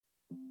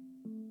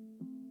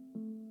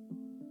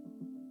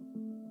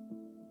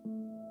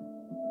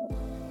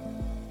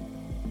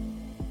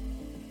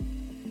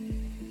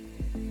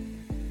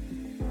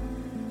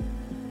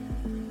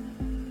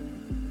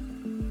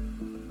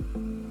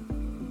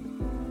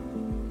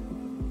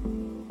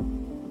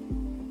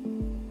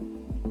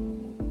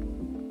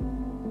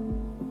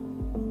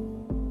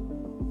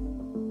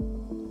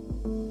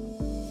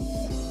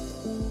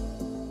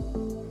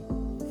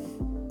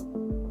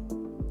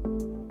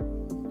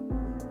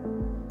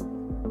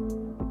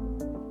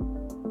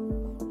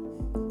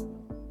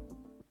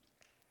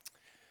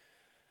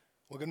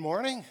Good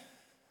morning.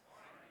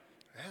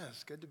 Yeah,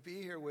 it's good to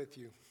be here with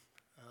you.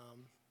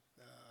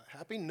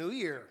 Happy New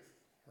Year,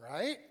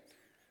 right?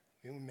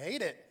 You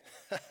made it.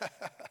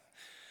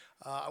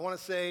 I want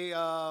to say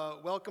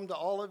welcome to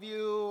all of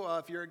you.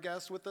 If you're a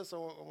guest with us, I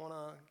want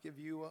to give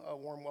you a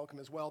warm welcome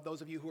as well.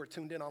 Those of you who are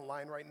tuned in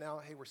online right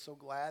now, hey, we're so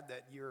glad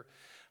that you're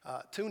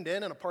tuned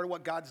in and a part of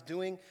what God's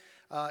doing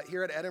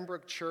here at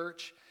Edinburgh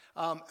Church.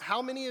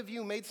 How many of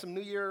you made some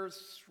New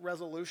Year's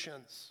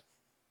resolutions?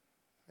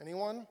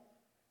 Anyone?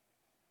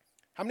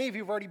 How many of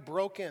you have already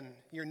broken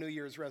your New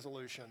Year's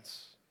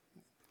resolutions?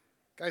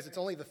 Guys, it's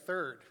only the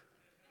third.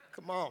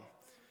 Come on.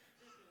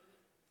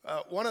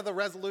 One of the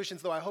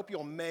resolutions, though, I hope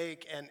you'll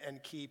make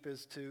and keep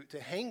is to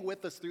hang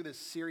with us through this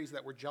series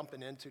that we're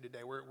jumping into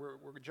today.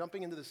 We're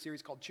jumping into this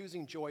series called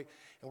Choosing Joy,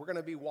 and we're going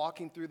to be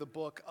walking through the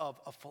book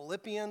of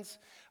Philippians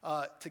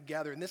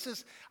together. And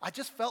I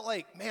just felt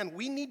like, man,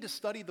 we need to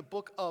study the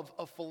book of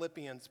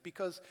Philippians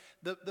because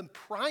the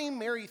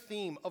primary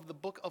theme of the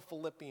book of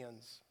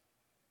Philippians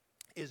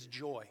is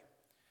joy.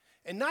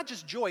 And not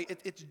just joy,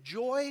 it's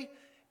joy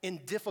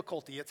in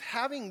difficulty. It's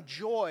having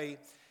joy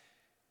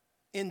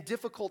in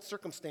difficult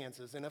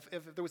circumstances. And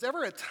if there was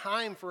ever a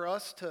time for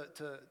us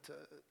to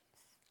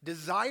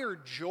desire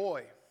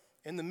joy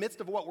in the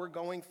midst of what we're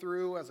going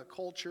through as a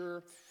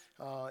culture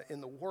in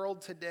the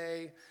world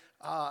today,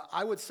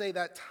 I would say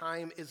that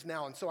time is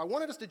now. And so I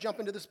wanted us to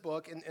jump into this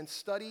book and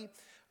study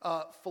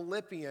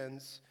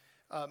Philippians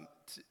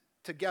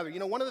together. You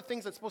know, one of the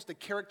things that's supposed to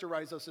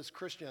characterize us as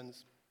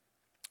Christians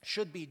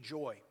should be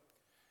joy.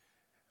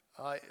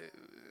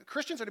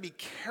 Christians are to be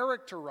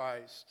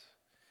characterized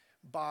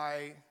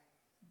by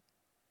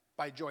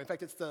joy. In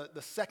fact, it's the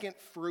second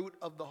fruit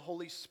of the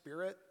Holy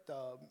Spirit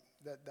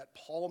that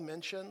Paul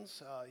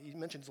mentions. He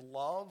mentions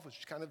love, which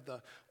is kind of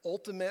the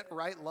ultimate,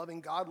 right?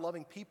 Loving God,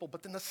 loving people.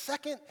 But then the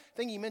second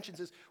thing he mentions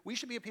is we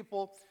should be a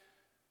people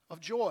of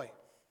joy.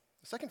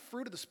 The second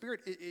fruit of the Spirit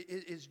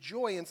is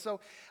joy. And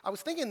so I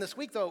was thinking this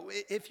week, though,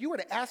 if you were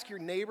to ask your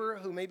neighbor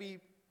who maybe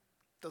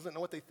doesn't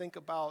know what they think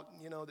about,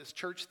 this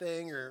church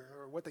thing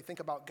or what they think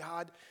about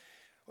God,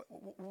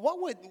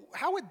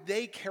 how would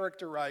they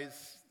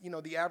characterize,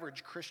 the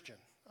average Christian?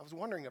 I was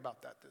wondering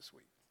about that this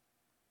week.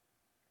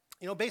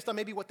 Based on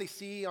maybe what they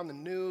see on the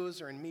news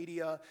or in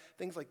media,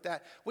 things like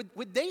that.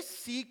 Would they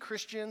see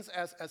Christians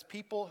as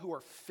people who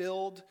are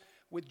filled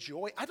with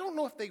joy? I don't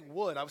know if they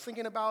would. I was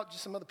thinking about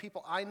just some of the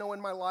people I know in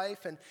my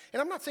life, and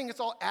I'm not saying it's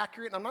all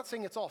accurate, and I'm not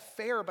saying it's all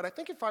fair, but I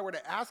think if I were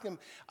to ask them,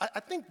 I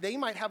think they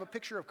might have a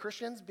picture of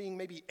Christians being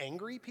maybe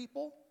angry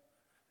people,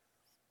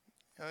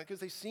 because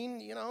they've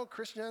seen,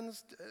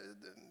 Christians,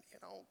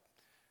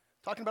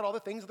 talking about all the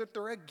things that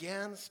they're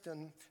against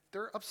and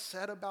they're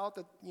upset about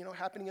that,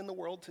 happening in the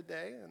world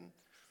today. And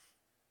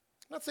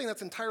I'm not saying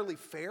that's entirely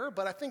fair,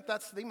 but I think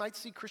they might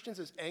see Christians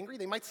as angry.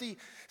 They might say,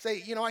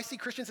 I see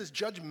Christians as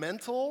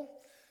judgmental.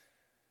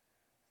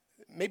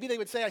 Maybe they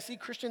would say, I see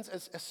Christians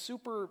as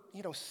super,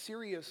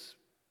 serious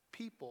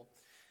people.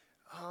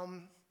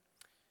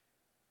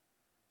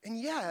 And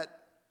yet,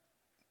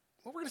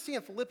 what we're going to see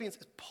in Philippians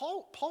is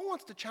Paul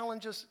wants to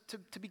challenge us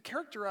to be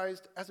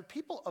characterized as a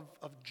people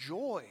of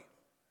joy,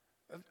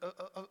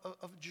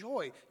 of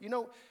joy.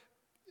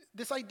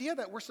 This idea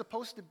that we're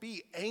supposed to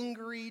be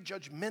angry,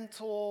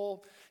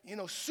 judgmental,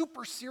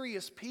 super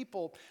serious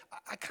people,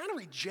 I kind of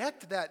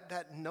reject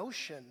that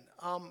notion.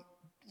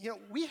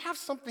 We have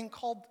something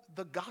called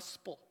the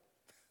gospel.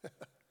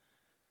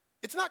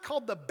 It's not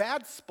called the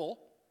bad-spel.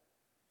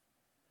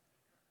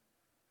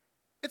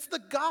 It's the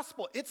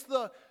gospel. It's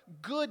the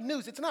good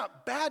news. It's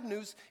not bad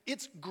news.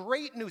 It's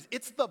great news.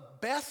 It's the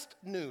best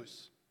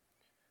news.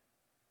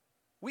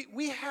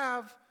 We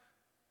have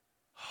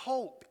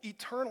hope,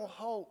 eternal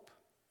hope,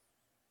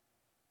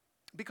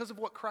 because of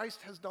what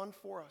Christ has done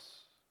for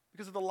us,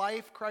 because of the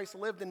life Christ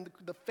lived and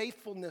the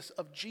faithfulness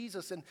of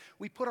Jesus. And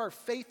we put our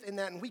faith in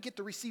that, and we get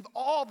to receive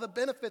all the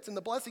benefits and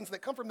the blessings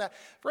that come from that.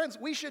 Friends,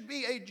 we should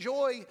be a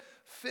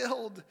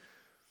joy-filled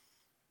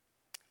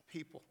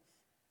people.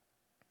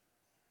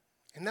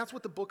 And that's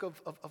what the book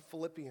of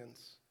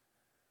Philippians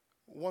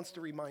wants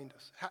to remind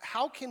us.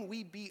 How can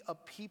we be a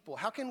people?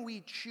 How can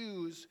we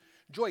choose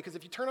joy? Because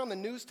if you turn on the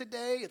news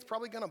today, it's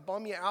probably going to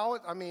bum you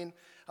out. I mean,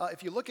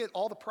 if you look at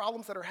all the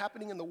problems that are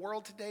happening in the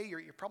world today,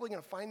 you're probably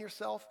going to find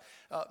yourself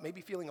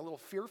maybe feeling a little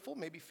fearful,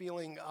 maybe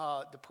feeling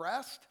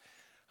depressed.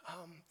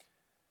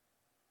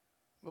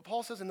 But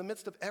Paul says in the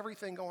midst of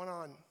everything going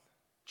on,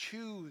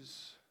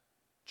 choose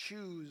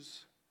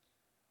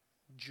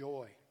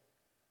joy.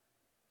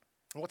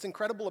 And what's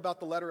incredible about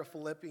the letter of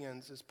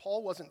Philippians is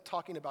Paul wasn't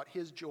talking about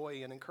his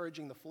joy and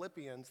encouraging the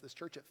Philippians, this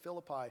church at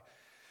Philippi,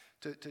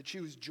 to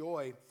choose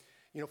joy,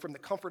 from the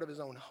comfort of his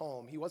own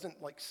home. He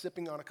wasn't like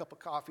sipping on a cup of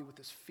coffee with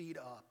his feet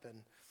up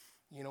and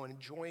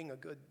enjoying a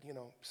good,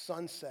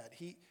 sunset.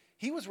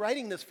 He was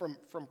writing this from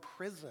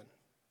prison.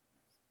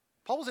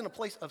 Paul was in a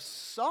place of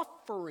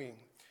suffering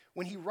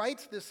when he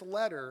writes this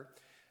letter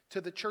to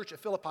the church at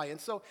Philippi. And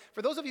so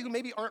for those of you who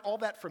maybe aren't all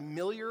that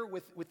familiar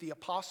with the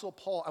Apostle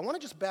Paul, I want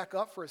to just back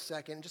up for a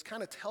second and just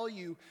kind of tell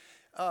you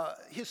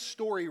his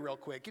story real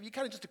quick. Give you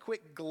kind of just a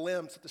quick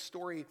glimpse at the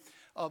story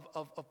of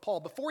Paul.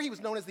 Before he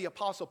was known as the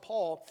Apostle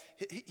Paul,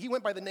 he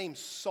went by the name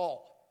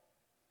Saul.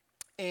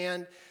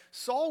 And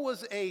Saul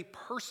was a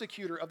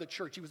persecutor of the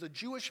church. He was a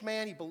Jewish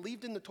man. He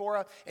believed in the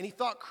Torah, and he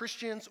thought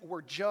Christians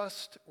were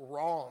just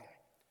wrong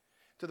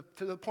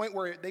to the point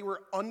where they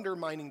were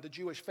undermining the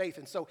Jewish faith.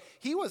 And so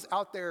he was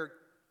out there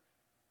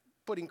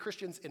putting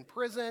Christians in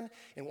prison.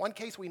 In one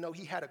case, we know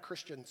he had a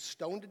Christian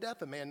stoned to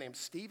death, a man named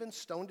Stephen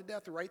stoned to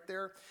death right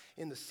there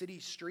in the city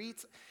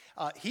streets.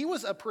 He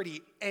was a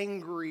pretty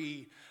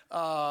angry,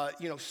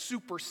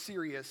 super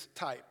serious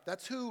type.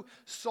 That's who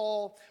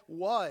Saul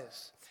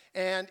was.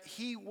 And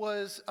he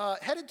was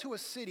headed to a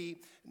city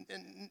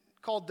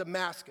called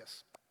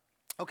Damascus.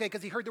 Okay,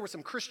 because he heard there were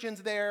some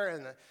Christians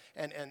there,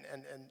 and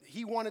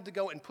he wanted to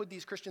go and put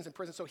these Christians in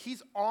prison. So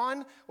he's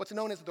on what's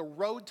known as the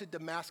road to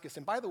Damascus.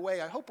 And by the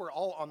way, I hope we're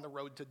all on the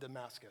road to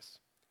Damascus.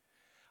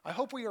 I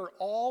hope we are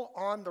all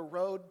on the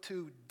road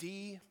to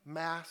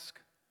de-mask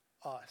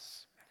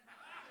us.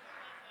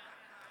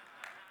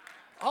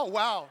 Oh,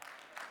 wow.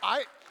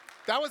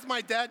 That was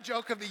my dad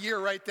joke of the year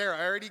right there.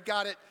 I already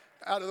got it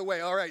out of the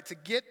way. All right, to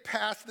get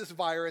past this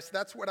virus,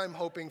 that's what I'm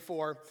hoping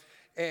for.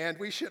 And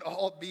we should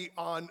all be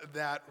on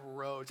that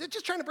road.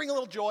 Just trying to bring a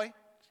little joy.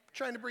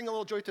 Trying to bring a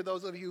little joy to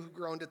those of you who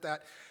groaned at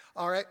that.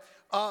 All right.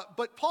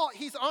 But Paul,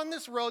 he's on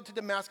this road to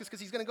Damascus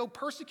because he's going to go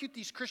persecute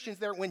these Christians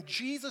there when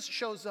Jesus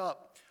shows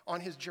up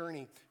on his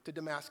journey to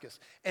Damascus.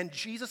 And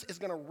Jesus is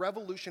going to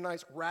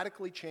revolutionize,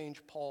 radically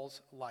change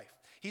Paul's life.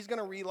 He's going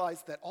to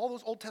realize that all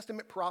those Old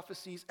Testament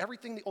prophecies,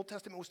 everything the Old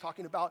Testament was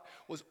talking about,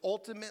 was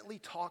ultimately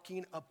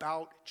talking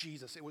about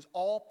Jesus. It was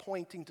all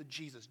pointing to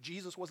Jesus.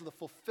 Jesus was the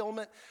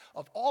fulfillment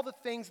of all the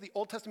things the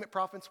Old Testament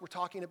prophets were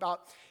talking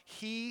about.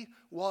 He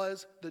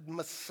was the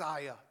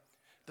Messiah,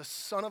 the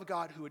Son of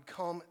God who had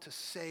come to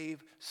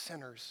save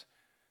sinners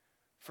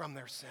from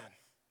their sin,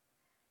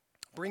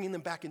 bringing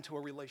them back into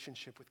a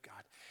relationship with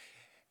God.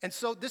 And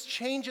so this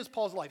changes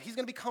Paul's life. He's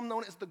going to become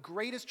known as the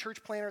greatest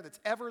church planter that's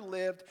ever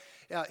lived.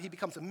 He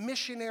becomes a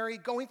missionary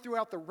going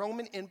throughout the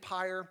Roman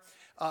Empire,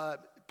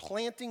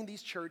 planting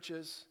these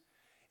churches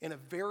in a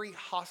very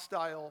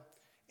hostile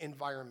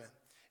environment.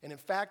 And in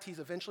fact, he's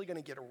eventually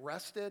going to get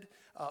arrested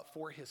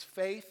for his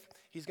faith.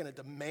 He's going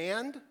to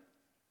demand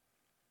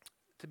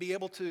to be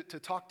able to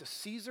talk to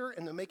Caesar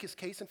and to make his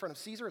case in front of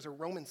Caesar as a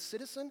Roman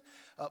citizen.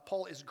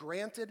 Paul is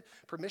granted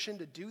permission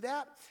to do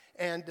that.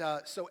 And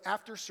so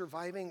after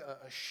surviving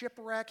a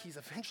shipwreck, he's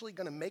eventually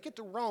going to make it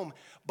to Rome,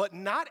 but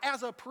not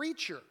as a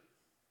preacher,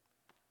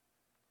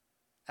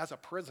 as a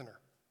prisoner.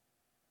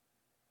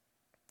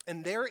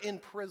 And there in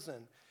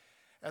prison,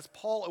 as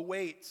Paul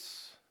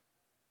awaits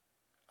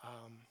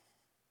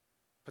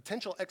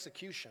potential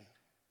execution,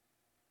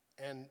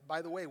 and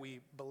by the way, we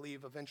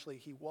believe eventually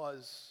he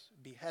was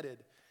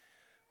beheaded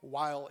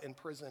while in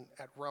prison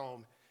at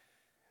Rome.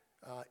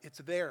 It's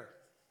there.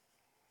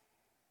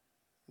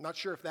 Not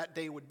sure if that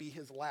day would be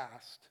his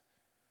last,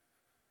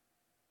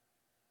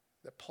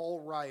 that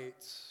Paul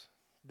writes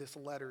this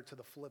letter to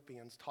the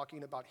Philippians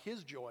talking about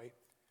his joy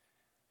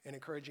and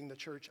encouraging the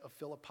church of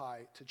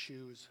Philippi to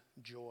choose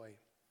joy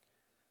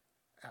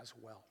as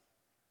well.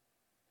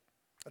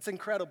 That's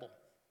incredible.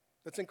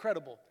 That's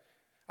incredible.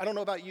 I don't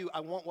know about you,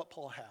 I want what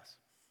Paul has.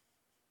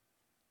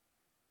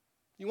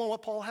 You want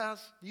what Paul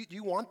has?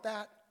 You want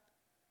that?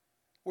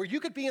 Where you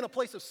could be in a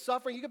place of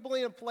suffering, you could be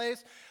in a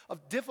place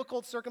of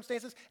difficult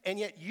circumstances, and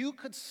yet you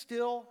could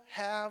still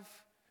have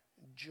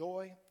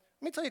joy.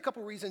 Let me tell you a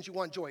couple reasons you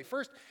want joy.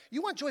 First,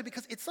 you want joy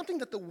because it's something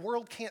that the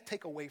world can't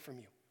take away from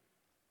you.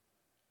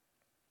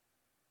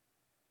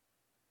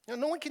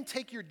 No one can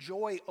take your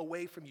joy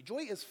away from you.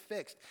 Joy is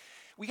fixed.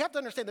 We have to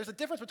understand there's a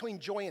difference between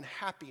joy and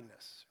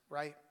happiness,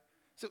 right?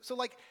 So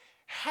like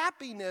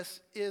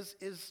happiness is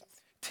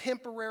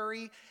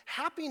temporary.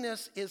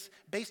 Happiness is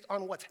based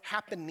on what's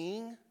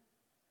happening.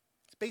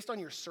 It's based on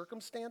your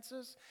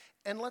circumstances.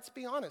 And let's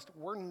be honest,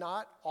 we're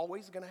not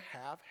always going to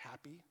have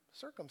happy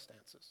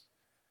circumstances.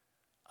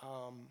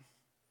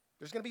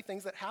 There's going to be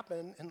things that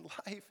happen in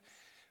life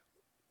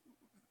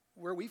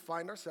where we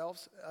find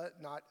ourselves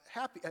not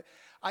happy.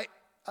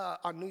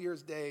 On New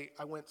Year's Day,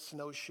 I went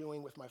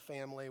snowshoeing with my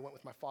family, went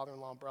with my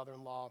father-in-law and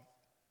brother-in-law.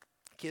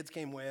 Kids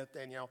came with,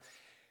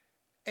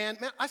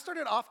 and man, I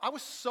started off, I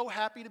was so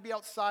happy to be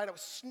outside. I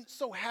was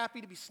so happy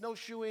to be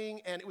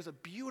snowshoeing, and it was a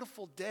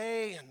beautiful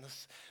day, and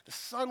the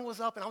sun was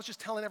up, and I was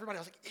just telling everybody,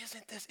 I was like,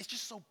 isn't this, it's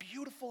just so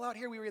beautiful out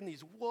here. We were in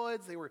these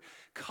woods. They were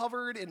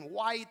covered in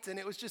white, and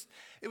it was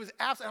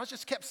absolutely, I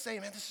just kept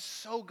saying, man, this is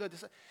so good.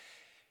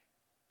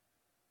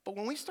 But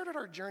when we started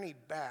our journey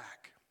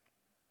back,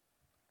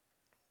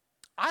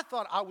 I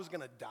thought I was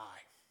going to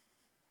die,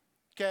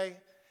 okay?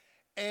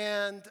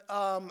 And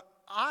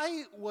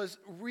I was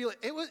really,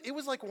 it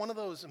was like one of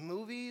those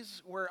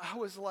movies where I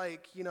was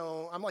like,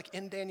 I'm like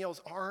in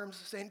Danielle's arms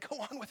saying, go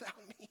on without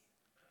me.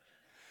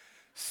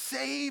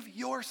 Save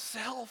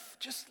yourself.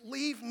 Just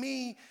leave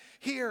me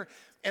here.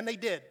 And they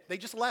did. They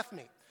just left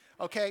me,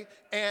 okay?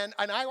 And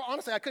I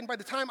honestly, I couldn't, by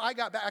the time I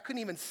got back, I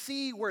couldn't even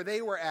see where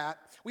they were at.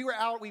 We were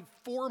out,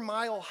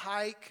 4-mile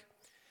hike,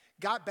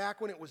 got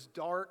back when it was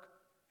dark.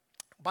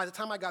 By the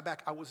time I got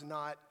back, I was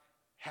not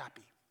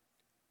happy.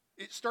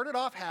 It started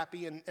off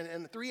happy,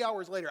 and 3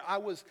 hours later, I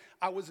was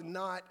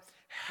not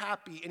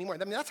happy anymore. I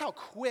mean, that's how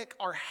quick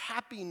our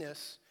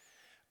happiness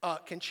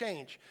can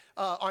change.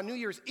 On New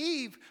Year's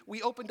Eve,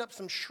 we opened up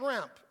some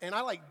shrimp, and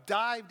I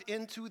dived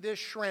into this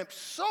shrimp,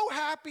 so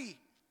happy.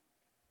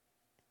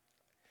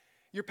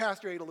 Your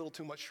pastor ate a little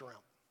too much shrimp.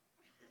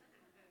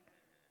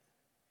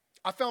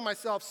 I found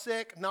myself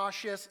sick,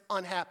 nauseous,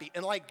 unhappy.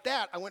 And like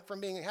that, I went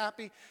from being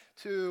happy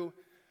to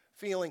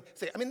feeling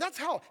sick. I mean, that's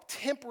how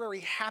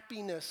temporary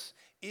happiness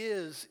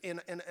is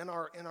in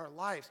our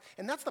lives.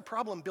 And that's the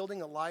problem,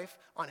 building a life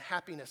on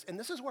happiness. And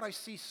this is what I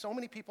see so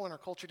many people in our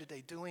culture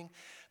today doing.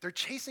 They're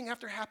chasing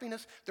after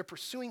happiness. They're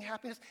pursuing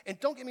happiness. And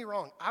don't get me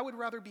wrong, I would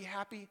rather be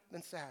happy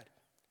than sad.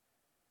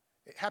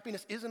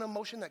 Happiness is an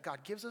emotion that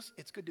God gives us.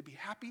 It's good to be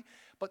happy.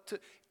 But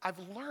I've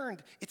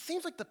learned, it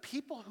seems like the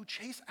people who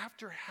chase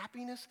after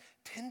happiness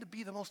tend to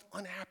be the most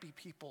unhappy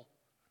people.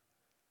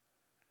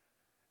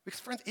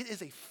 Because friends, it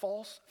is a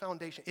false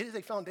foundation. It is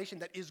a foundation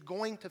that is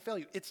going to fail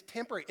you. It's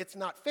temporary. It's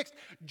not fixed.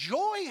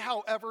 Joy,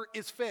 however,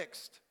 is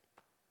fixed.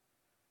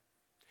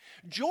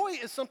 Joy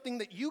is something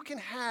that you can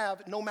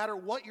have no matter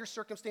what your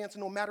circumstance,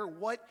 no matter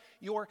what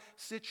your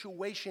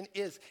situation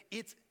is.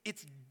 It's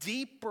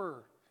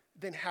deeper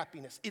than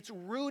happiness. It's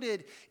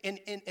rooted in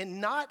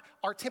not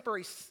our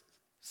temporary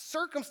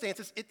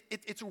circumstances.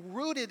 It's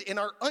rooted in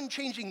our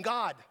unchanging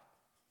God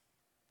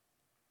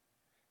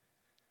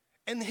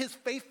and his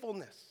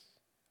faithfulness,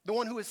 the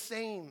one who is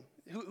same,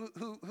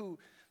 who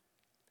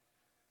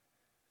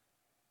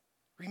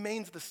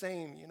remains the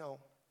same,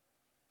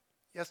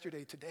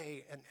 yesterday,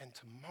 today, and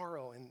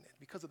tomorrow. And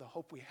because of the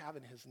hope we have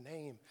in his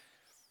name,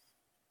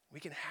 we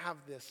can have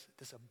this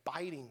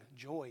abiding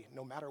joy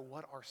no matter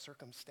what our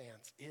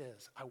circumstance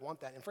is. I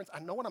want that. And friends, I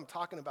know what I'm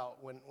talking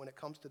about when it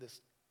comes to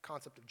this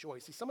concept of joy.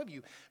 See, some of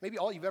you, maybe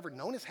all you've ever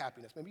known is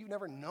happiness. Maybe you've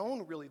never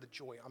known really the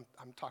joy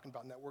I'm talking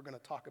about and that we're going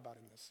to talk about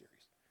in this series.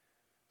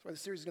 That's why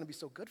this series is going to be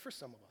so good for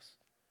some of us.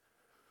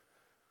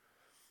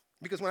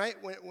 Because when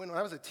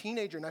I was a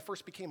teenager and I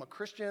first became a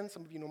Christian,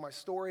 some of you know my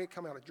story,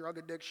 coming out of drug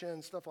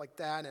addiction, stuff like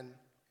that, and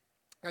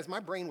guys, my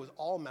brain was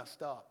all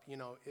messed up.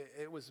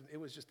 It was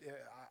just,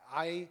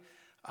 I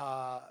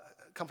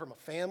come from a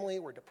family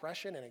where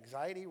depression and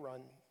anxiety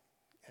run,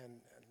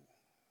 and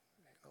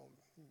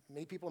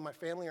many people in my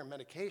family are on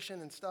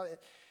medication and stuff.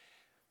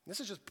 This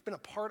has just been a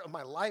part of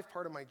my life,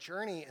 part of my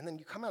journey, and then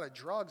you come out of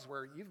drugs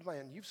where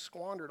you've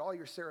squandered all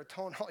your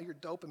serotonin, all your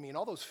dopamine,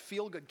 all those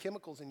feel-good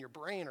chemicals in your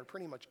brain are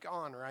pretty much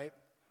gone, right?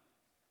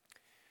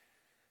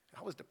 And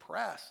I was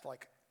depressed.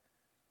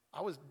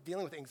 I was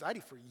dealing with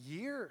anxiety for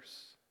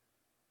years.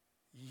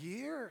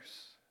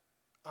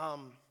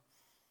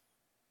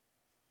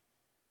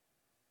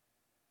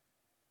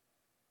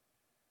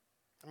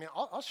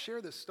 I'll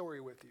share this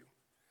story with you.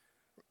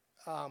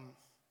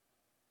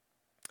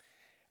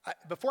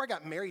 Before I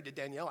got married to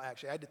Danielle,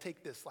 actually, I had to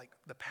take this,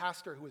 the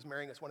pastor who was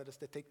marrying us wanted us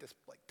to take this,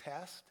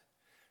 test.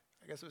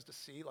 I guess it was to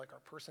see, our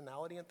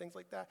personality and things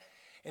like that.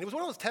 And it was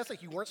one of those tests,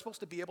 you weren't supposed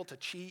to be able to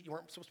cheat. You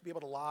weren't supposed to be able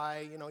to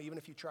lie, even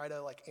if you try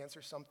to,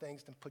 answer some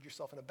things to put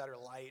yourself in a better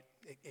light.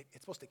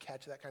 It's supposed to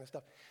catch that kind of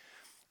stuff.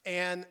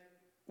 And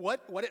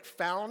what it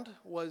found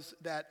was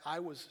that I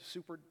was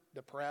super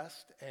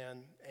depressed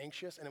and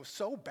anxious, and it was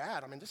so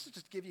bad. This is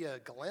just to give you a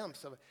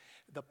glimpse of it.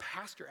 The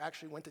pastor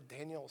actually went to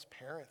Danielle's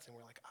parents and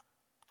were like,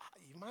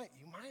 you might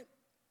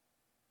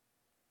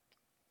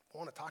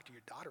want to talk to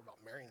your daughter about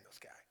marrying this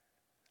guy.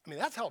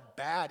 That's how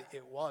bad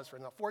it was for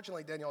them. Now,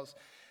 fortunately, Danielle's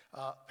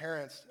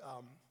parents,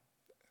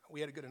 we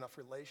had a good enough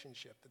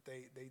relationship that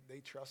they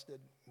trusted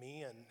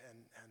me, and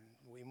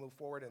we moved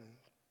forward, and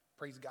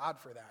praise God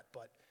for that.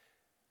 But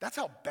that's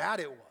how bad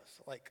it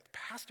was. The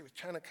pastor was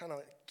trying to kind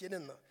of get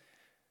in the,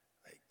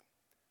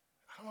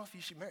 I don't know if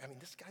you should marry.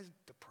 This guy's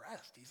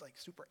depressed. He's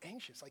super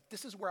anxious.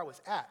 This is where I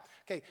was at.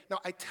 Okay, now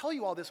I tell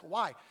you all this,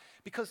 why?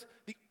 Because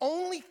the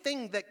only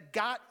thing that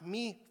got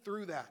me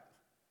through that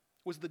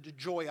was the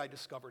joy I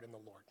discovered in the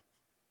Lord.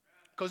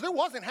 Because there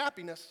wasn't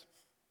happiness.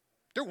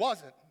 There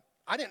wasn't.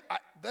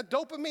 The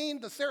dopamine,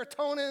 the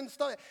serotonin,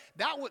 stuff,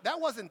 that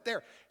wasn't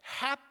there.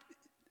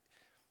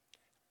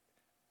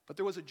 But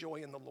there was a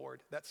joy in the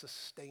Lord that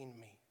sustained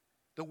me.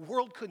 The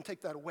world couldn't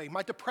take that away.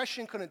 My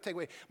depression couldn't take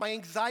away. My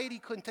anxiety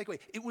couldn't take away.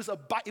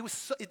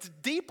 It's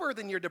deeper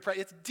than your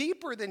depression. It's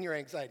deeper than your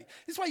anxiety.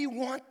 This is why you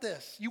want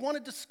this. You want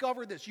to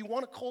discover this. You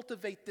want to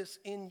cultivate this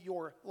in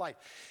your life.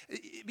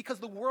 Because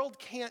the world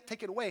can't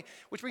take it away,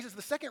 which brings us to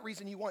the second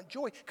reason you want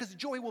joy, because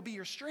joy will be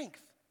your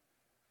strength.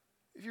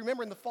 If you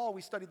remember in the fall,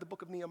 we studied the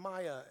book of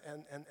Nehemiah,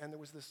 and there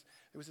was this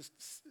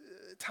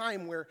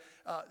time where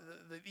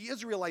the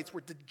Israelites were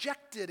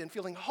dejected and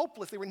feeling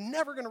hopeless. They were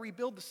never going to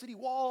rebuild the city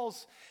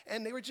walls,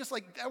 and they were just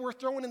we're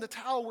throwing in the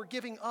towel, we're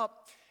giving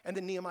up. And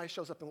then Nehemiah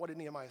shows up, and what did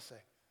Nehemiah say?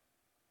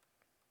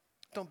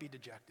 Don't be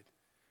dejected.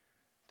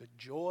 The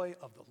joy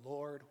of the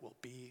Lord will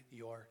be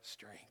your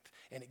strength.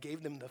 And it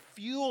gave them the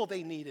fuel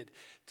they needed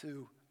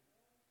to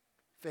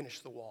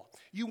finish the wall.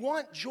 You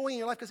want joy in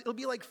your life because it'll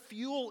be like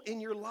fuel in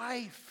your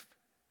life.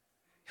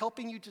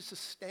 helping you to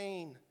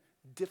sustain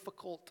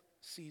difficult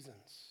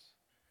seasons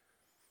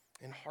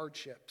and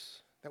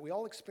hardships that we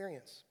all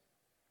experience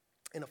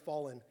in a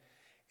fallen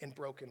and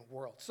broken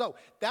world. So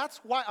that's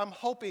why I'm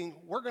hoping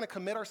we're going to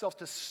commit ourselves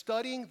to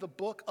studying the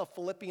book of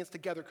Philippians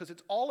together, because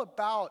it's all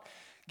about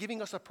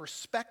giving us a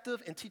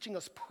perspective and teaching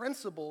us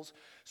principles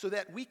so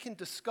that we can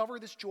discover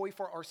this joy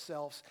for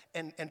ourselves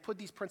and put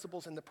these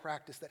principles into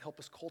practice that help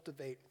us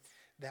cultivate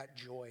that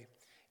joy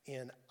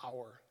in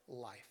our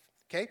life.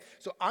 Okay,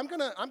 so I'm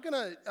gonna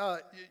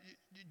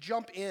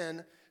jump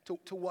in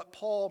to what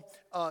Paul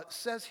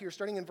says here,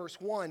 starting in verse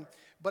 1.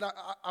 But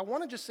I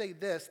want to just say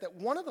this, that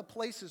one of the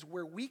places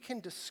where we can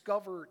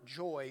discover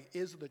joy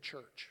is the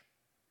church.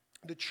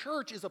 The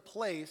church is a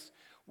place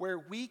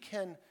where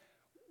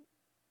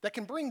that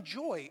can bring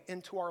joy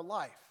into our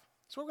life.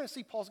 So we're going to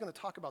see Paul's going to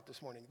talk about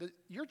this morning.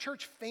 Your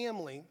church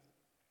family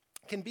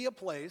can be a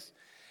place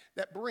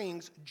that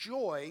brings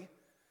joy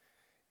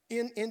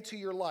into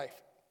your life.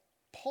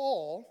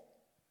 Paul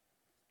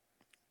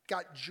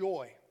got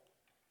joy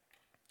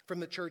from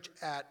the church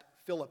at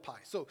Philippi.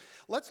 So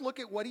let's look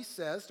at what he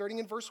says, starting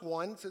in verse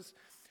 1. It says,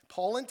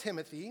 Paul and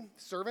Timothy,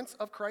 servants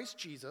of Christ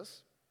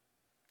Jesus,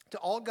 to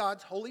all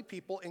God's holy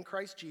people in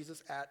Christ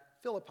Jesus at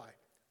Philippi,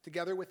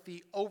 together with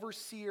the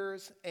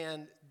overseers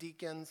and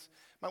deacons.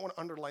 Might want to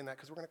underline that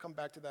because we're going to come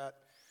back to that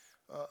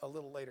a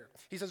little later.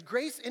 He says,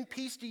 grace and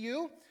peace to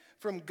you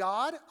from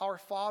God our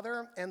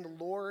Father and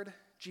the Lord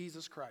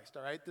Jesus Christ.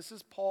 All right, this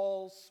is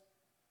Paul's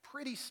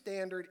pretty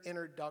standard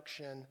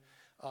introduction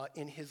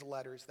in his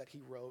letters that he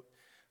wrote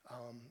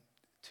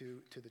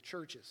to the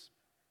churches.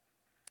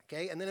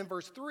 Okay, and then in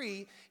verse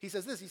 3, he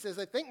says this. He says,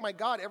 I thank my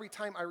God every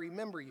time I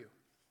remember you.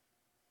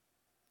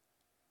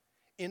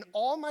 In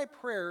all my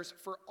prayers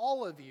for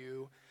all of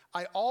you,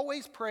 I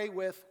always pray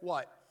with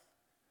what?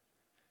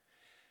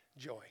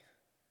 Joy.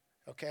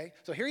 Okay,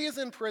 so here he is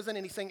in prison,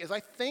 and he's saying, as I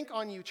think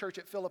on you, church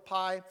at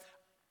Philippi,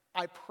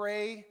 I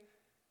pray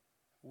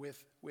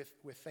with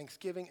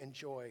thanksgiving and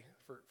joy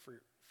for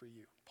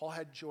you. Paul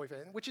had joy for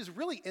it, which is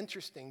really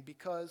interesting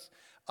because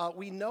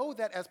we know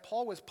that as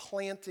Paul was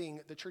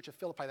planting the church of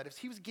Philippi, that as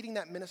he was getting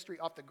that ministry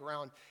off the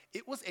ground,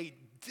 it was a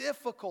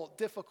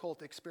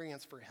difficult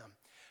experience for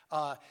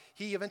him.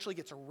 He eventually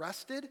gets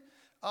arrested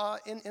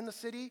in the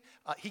city.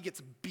 He gets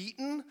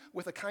beaten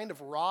with a kind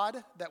of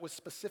rod that was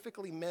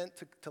specifically meant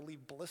to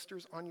leave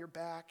blisters on your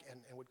back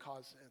and would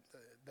cause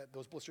that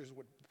those blisters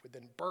would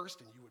then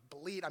burst and you would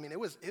bleed. I mean, it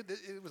was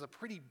a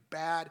pretty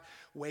bad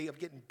way of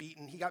getting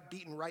beaten. He got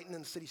beaten right in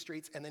the city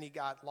streets, and then he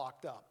got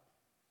locked up.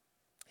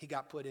 He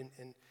got put in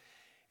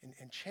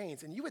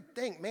chains. And you would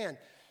think, man,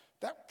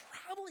 that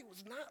probably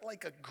was not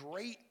like a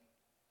great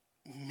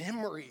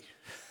memory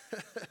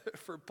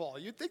for Paul.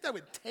 You'd think that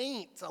would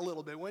taint a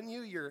little bit, wouldn't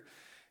you? Your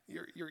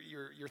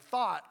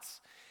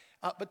thoughts.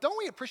 But don't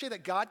we appreciate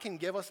that God can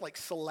give us like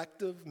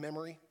selective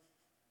memory?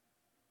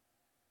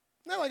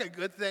 Not like a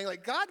good thing.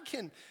 Like God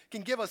can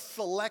give us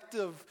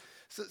selective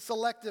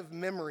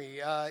memory.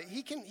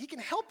 He can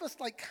help us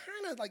like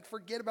kind of like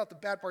forget about the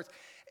bad parts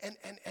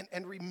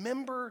and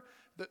remember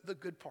the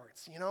good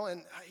parts, you know.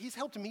 And he's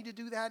helped me to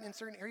do that in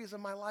certain areas of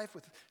my life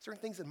with certain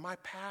things in my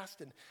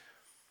past. And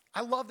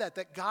I love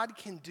that God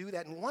can do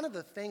that. And one of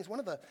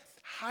the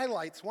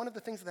highlights, one of the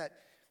things that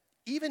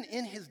even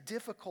in his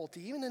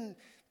difficulty, even in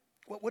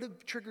what would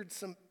have triggered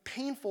some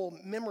painful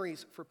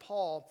memories for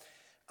Paul,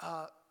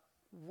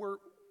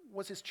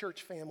 was his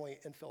church family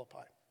in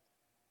Philippi.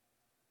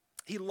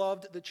 He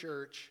loved the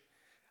church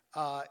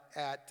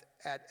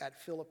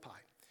at Philippi.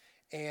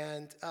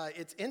 And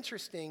it's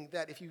interesting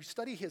that if you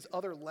study his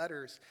other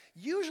letters,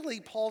 usually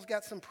Paul's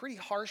got some pretty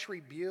harsh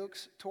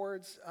rebukes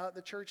towards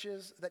the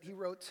churches that he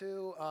wrote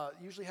to.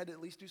 Usually had to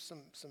at least do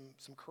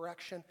some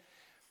correction.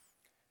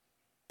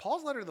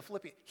 Paul's letter to the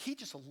Philippians, he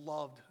just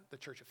loved the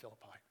church of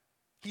Philippi.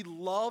 He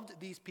loved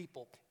these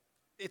people.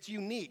 It's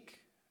unique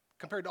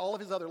compared to all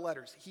of his other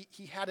letters.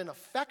 He had an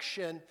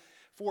affection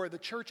for the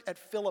church at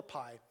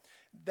Philippi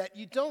that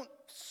you don't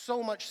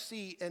so much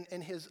see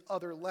in his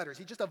other letters.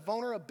 He just a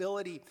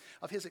vulnerability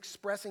of his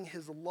expressing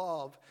his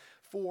love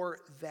for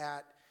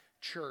that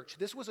church.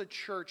 This was a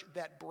church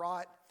that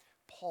brought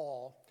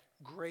Paul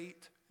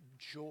great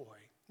joy.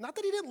 Not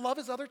that he didn't love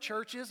his other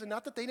churches, and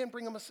not that they didn't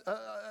bring him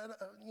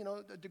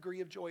a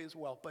degree of joy as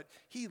well, but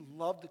he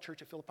loved the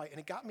church of Philippi, and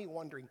it got me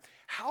wondering,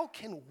 how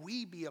can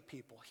we be a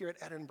people here at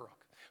Edinburgh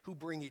who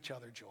bring each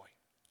other joy?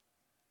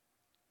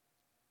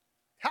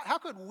 How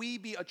could we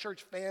be a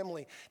church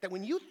family that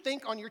when you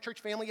think on your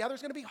church family, yeah,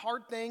 there's going to be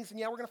hard things, and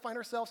yeah, we're going to find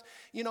ourselves,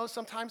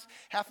 sometimes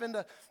having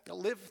to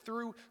live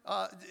through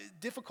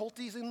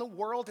difficulties in the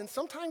world, and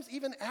sometimes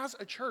even as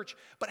a church,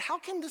 but how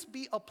can this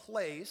be a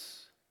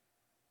place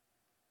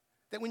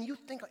that when you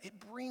think, it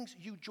brings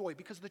you joy?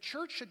 Because the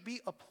church should be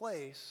a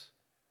place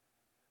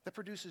that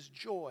produces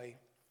joy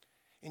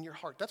in your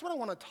heart. That's what I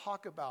want to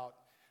talk about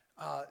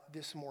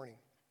this morning.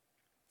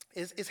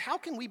 Is how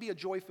can we be a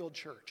joy-filled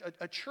church,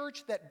 a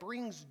church that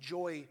brings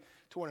joy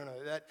to one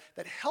another,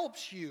 that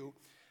helps you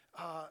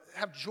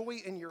have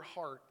joy in your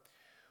heart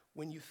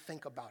when you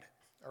think about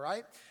it, all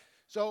right?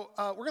 So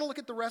we're going to look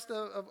at the rest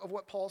of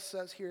what Paul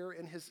says here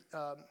in his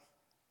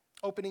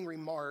opening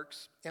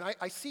remarks. And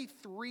I see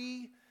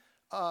three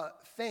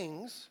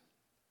things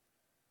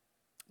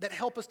that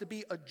help us to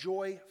be a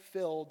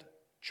joy-filled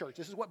church.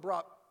 This is what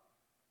brought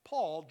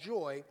Paul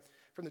joy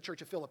from the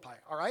church of Philippi,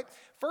 all right?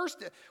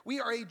 First,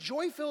 we are a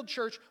joy-filled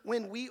church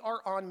when we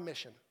are on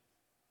mission,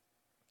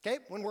 okay?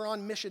 When we're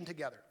on mission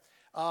together.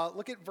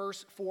 Look at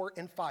verse 4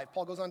 and 5.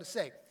 Paul goes on to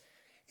say,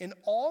 in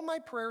all my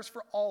prayers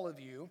for all of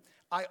you,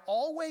 I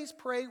always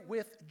pray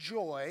with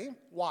joy.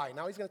 Why?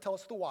 Now he's going to tell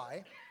us the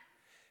why.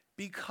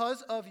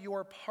 Because of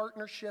your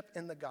partnership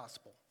in the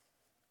gospel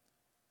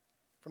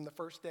from the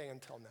first day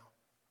until now.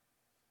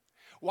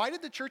 Why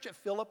did the church at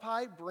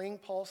Philippi bring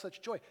Paul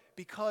such joy?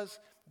 Because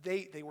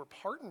they were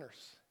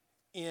partners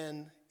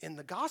in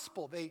the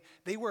gospel.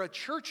 They were a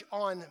church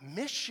on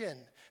mission.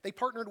 They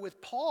partnered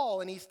with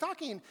Paul, and he's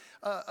talking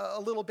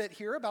a little bit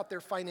here about their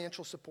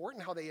financial support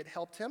and how they had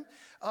helped him.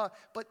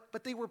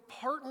 But they were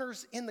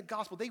partners in the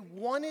gospel. They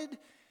wanted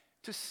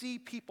to see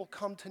people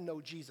come to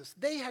know Jesus.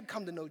 They had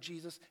come to know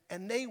Jesus,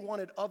 and they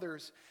wanted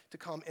others to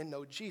come and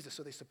know Jesus.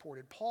 So they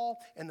supported Paul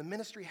and the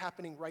ministry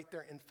happening right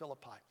there in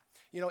Philippi.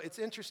 You know, it's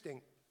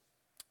interesting.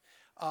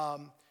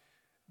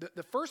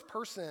 The first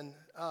person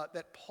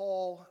that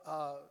Paul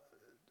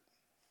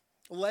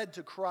led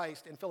to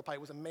Christ in Philippi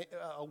was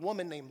a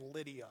woman named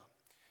Lydia.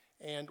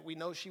 And we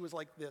know she was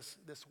like this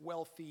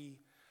wealthy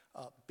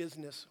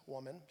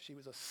businesswoman. She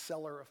was a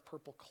seller of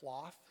purple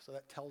cloth, so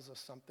that tells us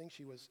something.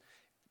 She was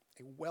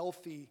a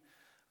wealthy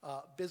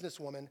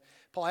businesswoman.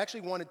 Paul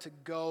actually wanted to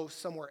go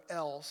somewhere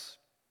else,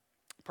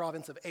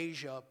 province of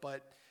Asia,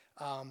 but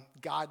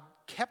God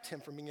kept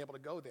him from being able to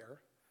go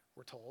there,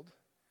 we're told,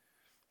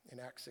 in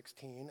Acts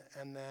 16.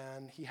 And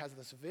then he has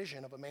this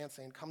vision of a man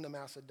saying, come to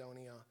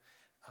Macedonia.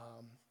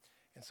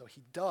 And so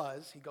he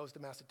does. He goes to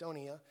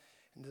Macedonia,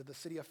 into the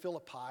city of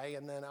Philippi,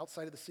 and then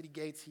outside of the city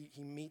gates,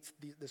 he meets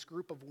this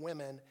group of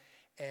women,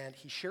 and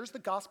he shares the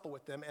gospel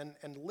with them,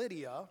 and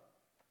Lydia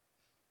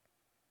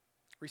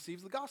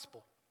receives the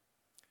gospel.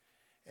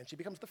 And she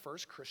becomes the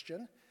first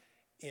Christian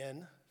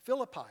in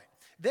Philippi.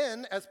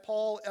 Then, as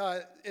Paul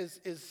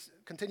is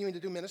continuing to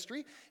do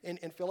ministry in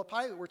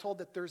Philippi, we're told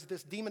that there's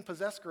this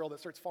demon-possessed girl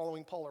that starts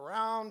following Paul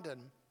around,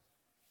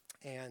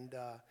 and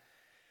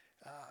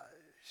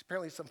she's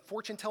apparently some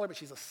fortune teller, but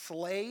she's a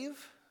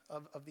slave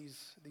of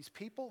these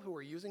people who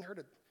are using her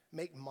to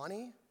make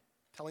money,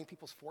 telling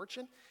people's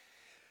fortune.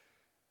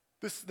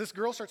 This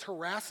girl starts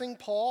harassing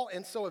Paul,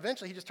 and so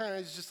eventually he just turns and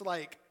he's just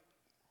like,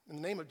 in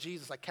the name of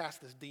Jesus, I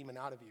cast this demon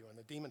out of you, and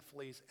the demon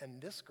flees,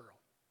 and this girl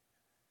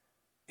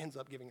ends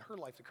up giving her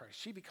life to Christ.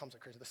 She becomes a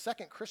Christian, the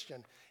second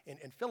Christian in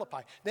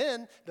Philippi.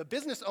 Then the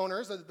business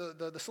owners,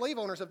 the slave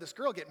owners of this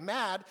girl get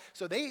mad,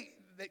 so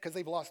because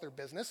they've lost their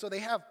business, so they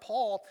have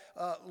Paul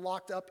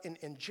locked up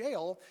in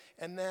jail,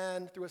 and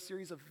then through a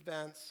series of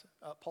events,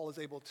 Paul is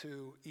able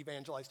to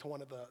evangelize to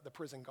one of the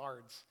prison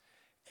guards.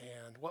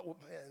 And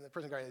the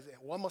prison guard is,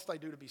 what must I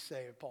do to be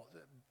saved? Paul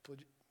said,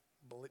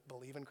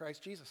 believe in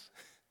Christ Jesus.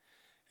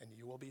 And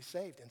you will be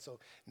saved. And so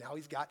now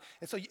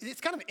and so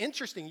it's kind of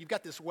interesting. You've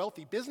got this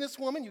wealthy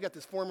businesswoman, you've got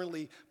this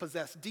formerly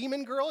possessed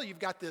demon girl, you've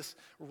got this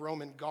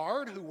Roman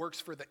guard who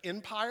works for the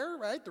empire,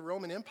 right? The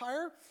Roman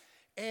Empire.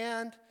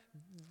 And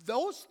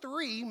those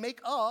three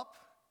make up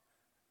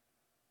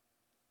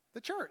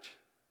the church.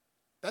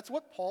 That's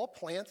what Paul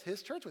plants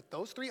his church with,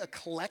 those three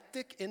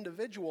eclectic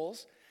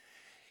individuals.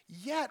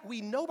 Yet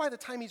we know by the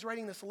time he's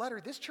writing this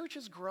letter, this church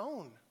has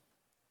grown.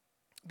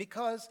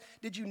 Because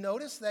did you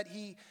notice that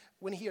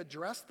when he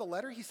addressed the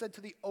letter, he said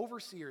to the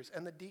overseers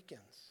and the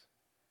deacons.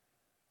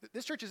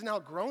 This church has now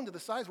grown to the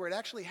size where it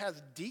actually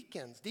has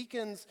deacons.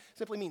 Deacons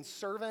simply means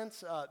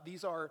servants.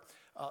 These are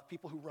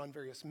people who run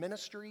various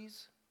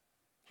ministries.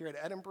 Here at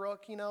Edinburgh,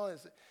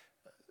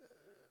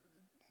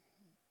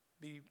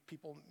 the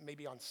people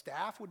maybe on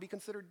staff would be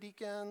considered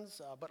deacons,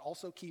 but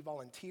also key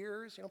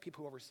volunteers,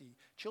 people who oversee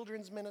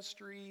children's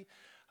ministry,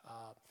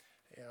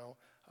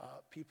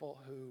 people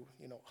who,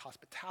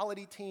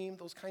 hospitality team,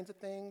 those kinds of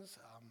things.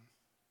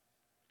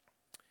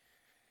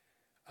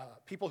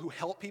 People who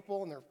help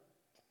people, and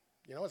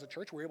they're, as a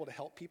church, we're able to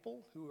help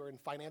people who are in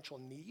financial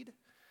need.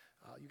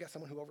 You've got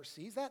someone who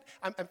oversees that.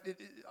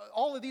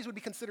 All of these would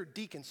be considered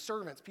deacons,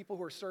 servants, people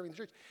who are serving the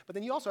church. But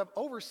then you also have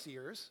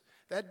overseers.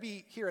 That'd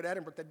be, here at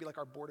Edinburgh, that'd be like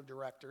our board of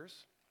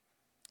directors.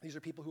 These are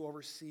people who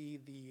oversee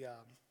the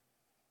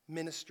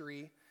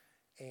ministry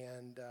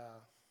and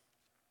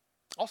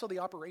also the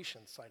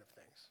operations side of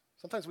things.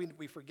 Sometimes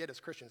we forget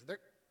as Christians,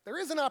 there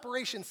is an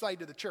operations side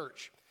to the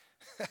church.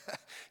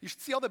 You should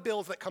see all the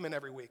bills that come in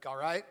every week, all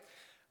right?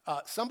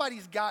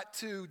 Somebody's got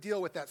to deal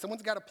with that.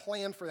 Someone's got to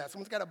plan for that.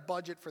 Someone's got to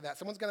budget for that.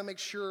 Someone's got to make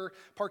sure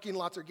parking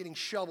lots are getting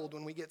shoveled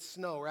when we get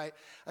snow, right?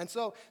 And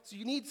so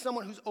you need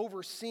someone who's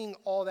overseeing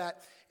all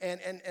that.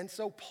 And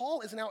so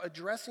Paul is now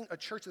addressing a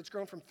church that's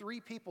grown from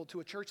 3 people to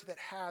a church that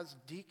has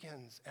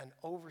deacons and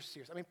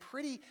overseers. I mean,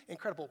 pretty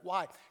incredible.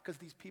 Why? Because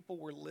these people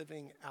were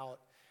living out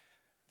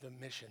the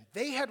mission.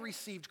 They had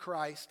received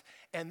Christ,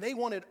 and they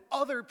wanted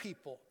other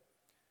people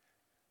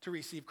to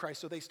receive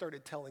Christ, so they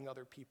started telling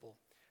other people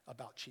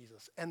about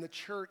Jesus, and the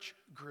church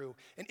grew.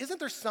 And isn't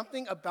there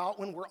something about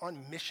when we're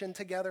on mission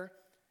together?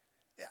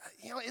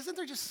 Isn't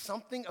there just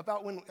something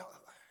about when,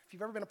 if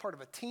you've ever been a part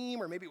of a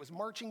team, or maybe it was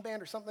marching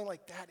band or something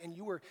like that, and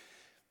you were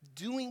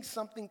doing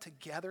something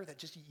together that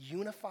just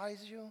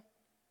unifies you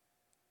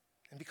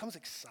and becomes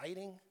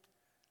exciting?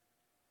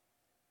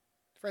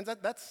 Friends,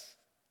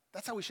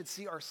 that's how we should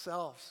see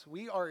ourselves.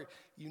 We are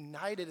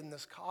united in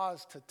this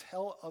cause to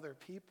tell other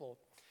people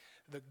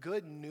the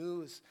good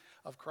news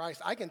of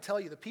Christ. I can tell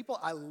you, the people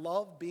I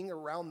love being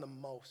around the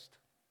most,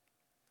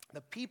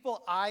 the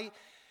people I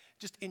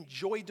just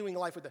enjoy doing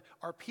life with,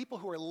 are people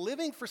who are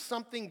living for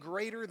something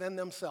greater than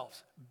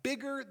themselves,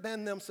 bigger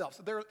than themselves.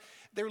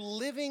 They're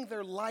living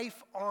their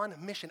life on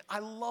mission. I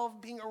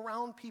love being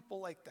around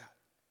people like that.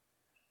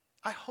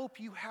 I hope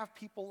you have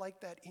people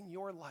like that in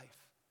your life.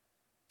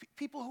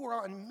 People who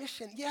are on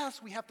mission.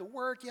 Yes, we have to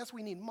work. Yes,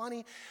 we need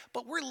money.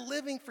 But we're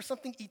living for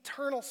something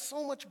eternal,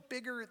 so much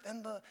bigger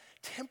than the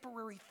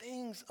temporary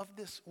things of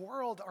this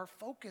world. Our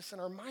focus and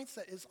our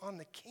mindset is on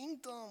the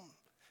kingdom.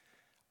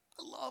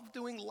 I love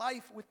doing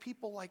life with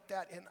people like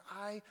that, and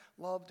I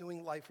love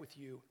doing life with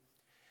you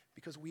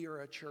because we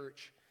are a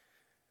church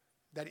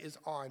that is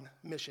on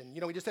mission.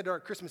 We just had our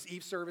Christmas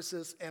Eve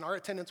services, and our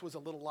attendance was a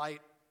little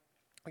light.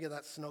 We had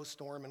that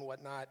snowstorm and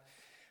whatnot.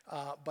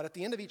 But at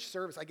the end of each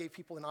service, I gave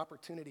people an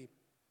opportunity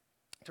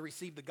to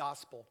receive the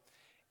gospel.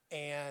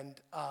 And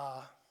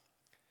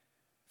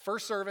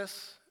first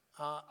service,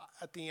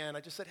 at the end, I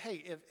just said,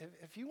 hey,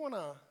 if you want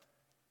to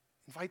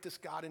invite this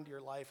God into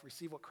your life,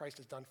 receive what Christ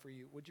has done for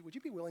you, would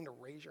you be willing to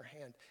raise your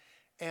hand?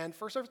 And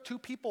first service, 2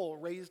 people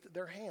raised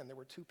their hand. There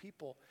were 2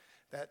 people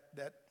that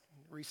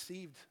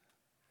received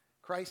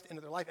Christ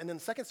into their life. And then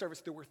the second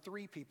service, there were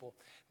 3 people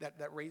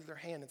that raised their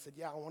hand and said,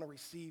 yeah, I want to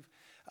receive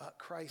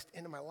Christ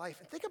into my life.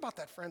 And think about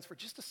that, friends, for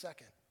just a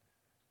second.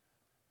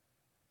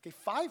 Okay,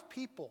 5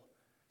 people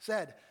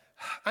said,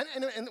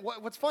 and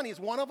what's funny is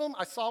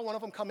I saw one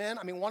of them come in.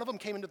 One of them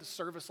came into the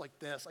service like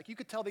this. Like, you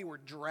could tell they were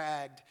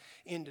dragged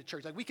into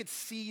church. Like, we could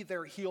see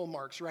their heel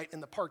marks right in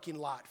the parking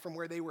lot from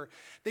where they were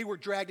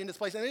dragged into this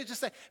place. And they just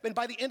said, and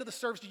by the end of the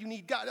service, do you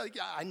need God? Like,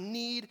 I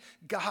need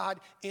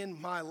God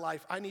in my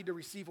life. I need to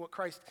receive what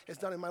Christ has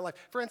done in my life.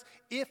 Friends,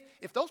 if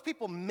those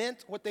people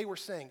meant what they were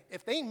saying,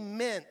 if they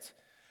meant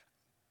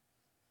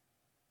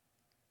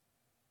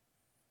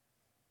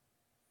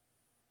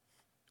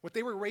what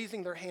they were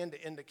raising their hand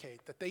to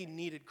indicate, that they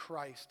needed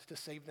Christ to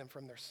save them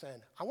from their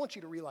sin, I want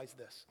you to realize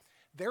this.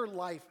 Their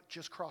life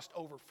just crossed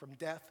over from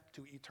death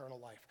to eternal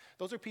life.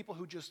 Those are people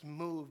who just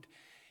moved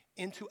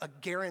into a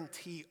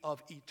guarantee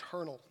of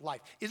eternal life.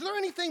 Is there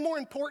anything more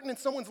important in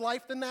someone's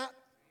life than that?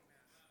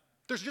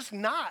 There's just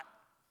not.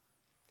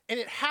 And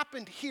it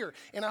happened here.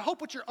 And I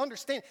hope what you're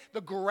understanding, the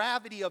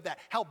gravity of that,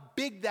 how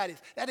big that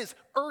is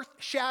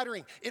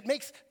earth-shattering. It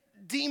makes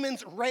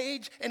demons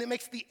rage, and it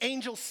makes the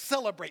angels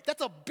celebrate.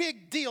 That's a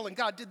big deal, and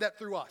God did that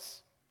through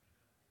us.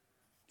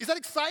 Is that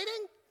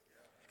exciting?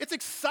 It's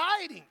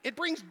exciting. It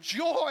brings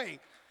joy.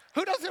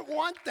 Who doesn't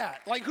want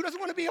that? Like, who doesn't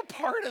want to be a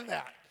part of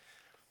that?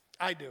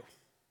 I do.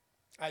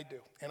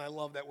 And I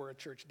love that we're a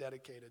church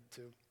dedicated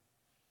to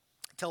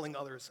telling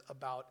others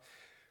about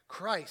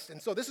Christ. And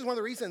so this is one of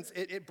the reasons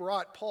it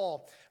brought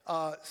Paul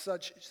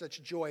such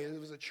joy. It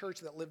was a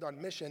church that lived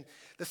on mission.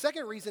 The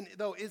second reason,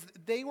 though, is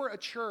they were a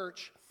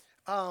church,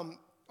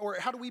 or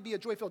how do we be a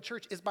joy-filled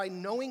church, is by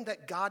knowing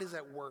that God is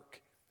at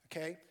work,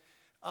 okay?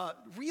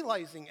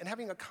 Realizing and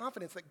having a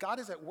confidence that God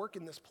is at work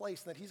in this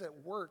place, and that he's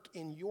at work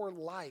in your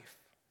life.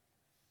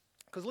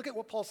 Because look at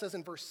what Paul says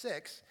in verse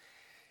 6.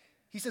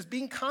 He says,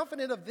 being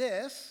confident of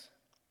this,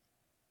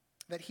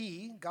 that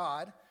he,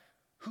 God,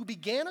 who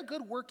began a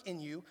good work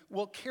in you,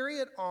 will carry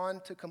it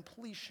on to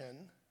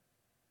completion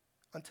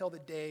until the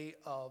day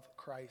of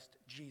Christ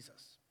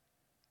Jesus.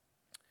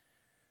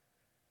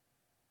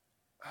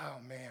 Oh,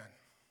 man.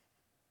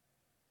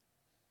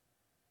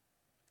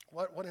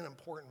 What an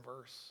important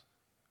verse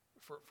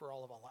for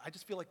all of us. I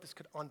just feel like this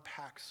could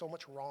unpack so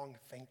much wrong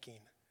thinking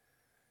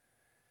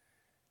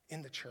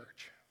in the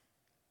church.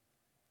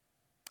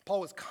 Paul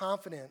was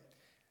confident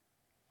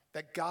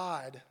that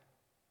God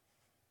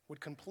would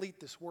complete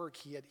this work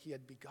he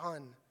had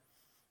begun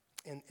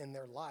in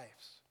their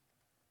lives.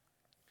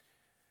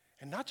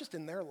 And not just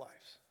in their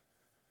lives,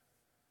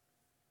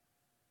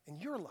 in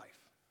your life.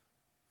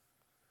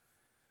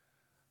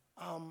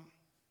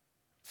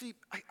 See,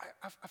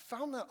 I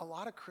found that a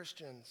lot of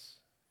Christians,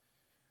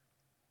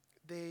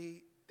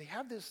 they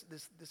have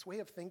this way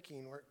of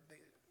thinking where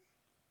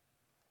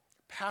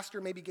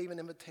pastor maybe gave an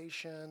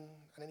invitation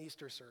at an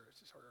Easter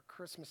service or a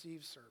Christmas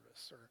Eve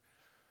service, or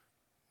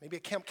maybe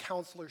a camp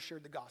counselor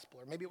shared the gospel,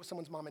 or maybe it was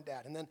someone's mom and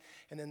dad, and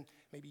then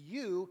maybe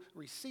you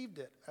received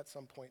it at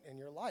some point in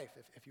your life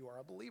if you are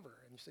a believer,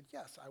 and you said,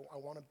 yes, I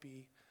want to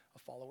be a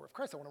follower of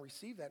Christ. I want to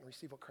receive that and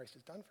receive what Christ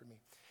has done for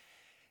me.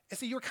 And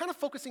so you're kind of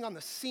focusing on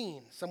the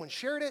scene. Someone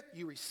shared it,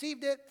 you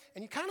received it,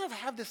 and you kind of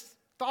have this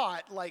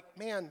thought like,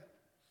 man,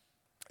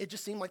 it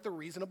just seemed like the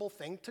reasonable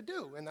thing to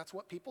do, and that's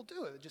what people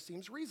do. It just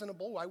seems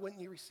reasonable. Why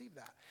wouldn't you receive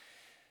that?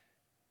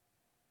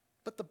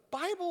 But the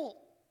Bible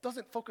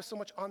doesn't focus so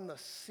much on the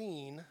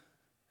seen.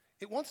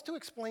 It wants to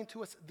explain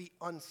to us the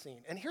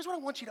unseen. And here's what I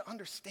want you to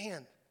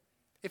understand.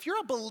 If you're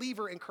a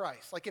believer in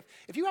Christ, like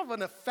if you have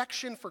an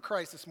affection for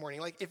Christ this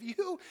morning, like if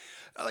you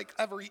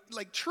ever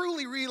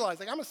truly realize,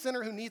 like I'm a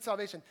sinner who needs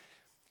salvation,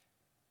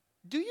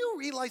 do you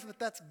realize that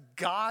that's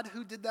God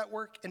who did that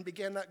work and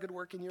began that good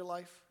work in your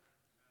life?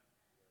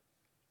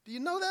 Do you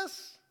know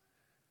this?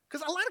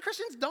 Because a lot of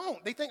Christians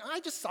don't. They think,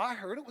 I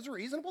heard it was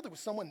reasonable. There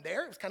was someone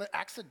there. It was kind of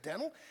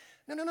accidental.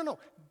 No.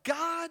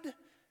 God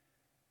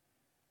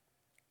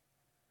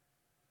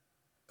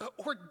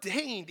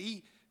ordained.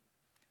 He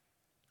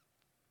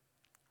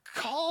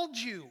called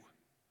you,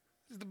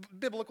 is the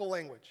biblical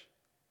language,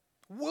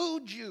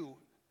 wooed you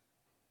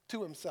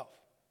to himself,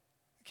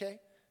 okay?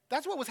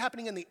 That's what was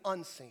happening in the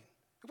unseen.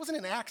 It wasn't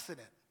an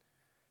accident.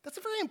 That's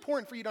very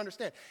important for you to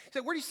understand.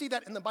 So where do you see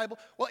that in the Bible?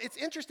 Well, it's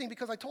interesting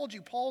because I told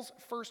you Paul's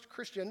first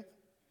Christian,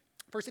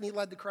 person he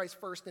led to Christ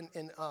first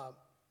in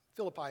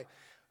Philippi,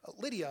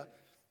 Lydia,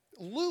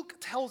 Luke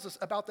tells us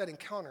about that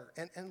encounter.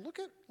 And look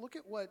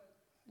at what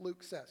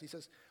Luke says. He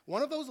says,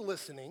 one of those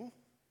listening,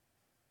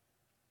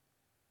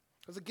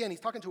 because again, he's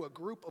talking to a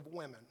group of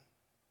women,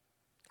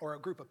 or a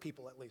group of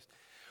people at least.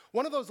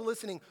 One of those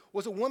listening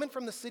was a woman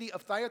from the city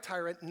of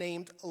Thyatira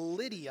named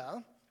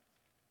Lydia,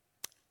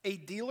 a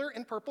dealer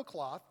in purple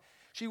cloth.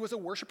 She was a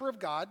worshiper of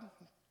God,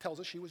 tells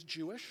us she was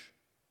Jewish,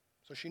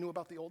 so she knew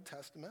about the Old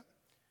Testament.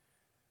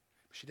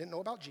 But she didn't know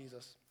about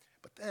Jesus.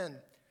 But then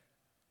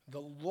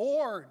the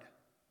Lord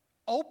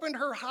opened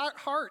her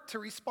heart to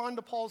respond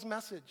to Paul's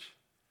message.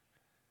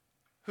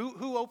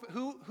 Who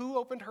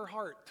opened her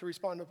heart to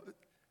respond to?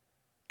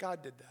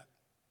 God did that.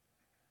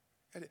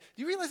 And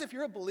do you realize if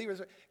you're a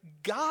believer,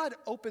 God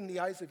opened the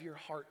eyes of your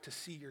heart to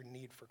see your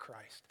need for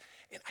Christ.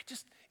 And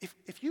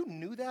if you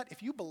knew that,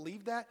 if you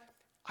believed that,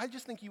 I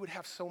just think you would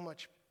have so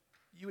much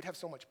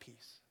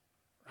peace,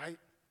 right?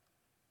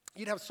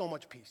 You'd have so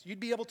much peace. You'd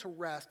be able to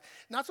rest.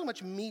 Not so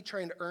much me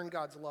trying to earn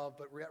God's love,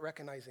 but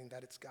recognizing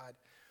that it's God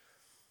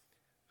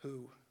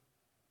who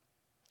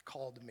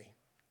called me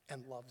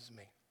and loves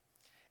me.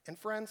 And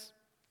friends,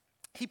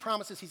 he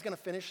promises he's going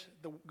to finish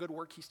the good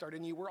work he started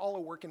in you. We're all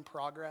a work in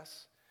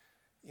progress.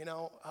 You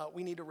know,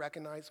 we need to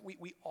recognize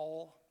we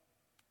all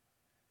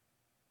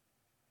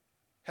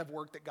have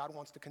work that God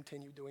wants to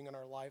continue doing in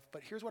our life.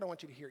 But here's what I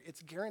want you to hear.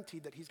 It's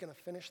guaranteed that he's going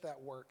to finish that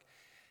work.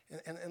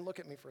 And look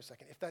at me for a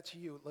second. If that's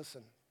you,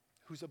 listen,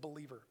 who's a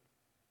believer,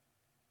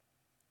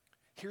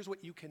 here's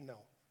what you can know.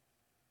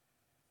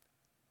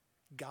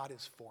 God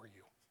is for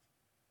you.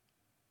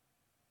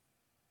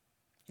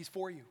 He's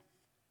for you.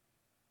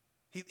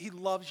 He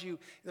loves you.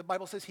 The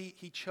Bible says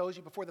he chose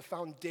you before the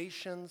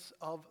foundations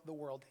of the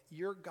world.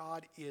 Your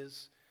God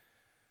is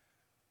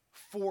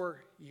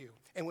for you.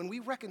 And when we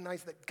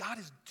recognize that God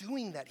is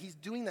doing that, he's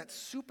doing that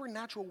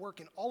supernatural work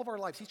in all of our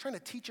lives. He's trying to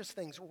teach us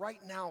things right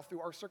now through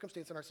our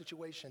circumstance and our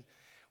situation.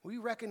 We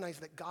recognize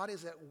that God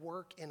is at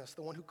work in us,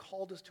 the one who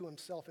called us to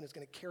himself and is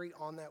going to carry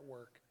on that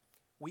work.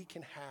 We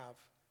can have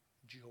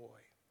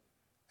joy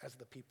as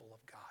the people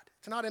of God.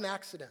 It's not an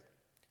accident.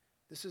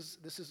 This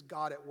is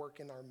God at work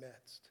in our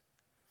midst.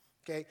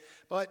 Okay,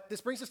 but this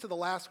brings us to the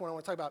last one I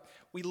want to talk about.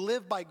 We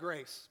live by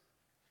grace.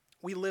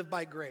 We live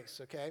by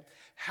grace, okay?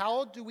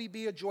 How do we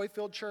be a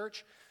joy-filled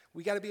church?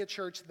 We got to be a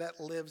church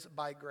that lives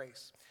by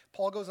grace.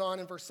 Paul goes on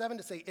in verse 7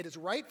 to say, "It is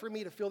right for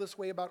me to feel this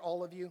way about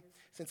all of you,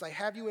 since I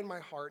have you in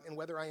my heart, and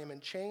whether I am in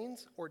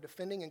chains or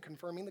defending and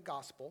confirming the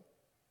gospel,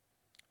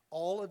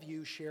 all of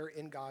you share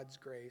in God's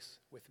grace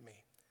with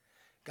me.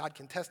 God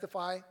can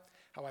testify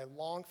how I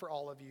long for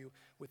all of you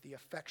with the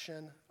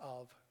affection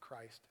of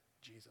Christ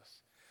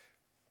Jesus."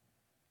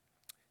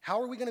 How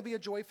are we going to be a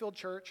joy-filled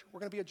church? We're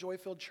going to be a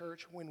joy-filled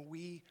church when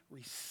we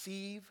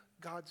receive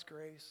God's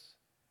grace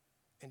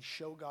and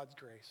show God's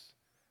grace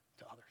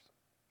to others.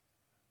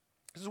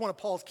 This is one of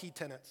Paul's key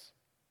tenets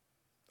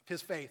of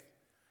his faith,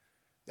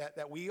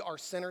 that we are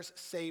sinners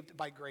saved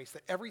by grace,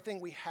 that everything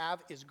we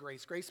have is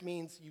grace. Grace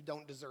means you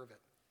don't deserve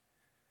it,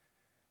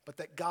 but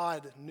that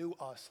God knew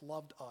us,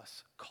 loved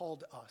us,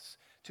 called us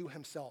to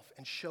himself,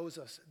 and shows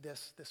us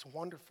this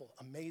wonderful,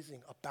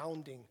 amazing,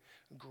 abounding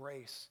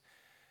grace.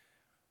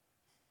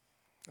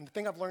 And the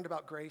thing I've learned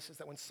about grace is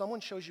that when someone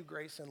shows you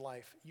grace in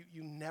life,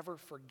 you never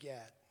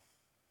forget.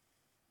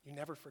 You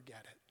never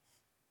forget it.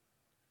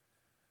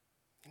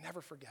 You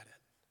never forget it.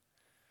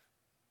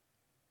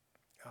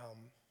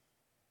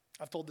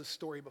 I've told this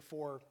story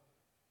before,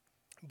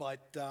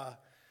 but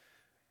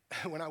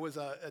when I was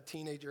a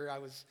teenager, I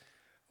was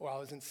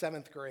in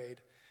 7th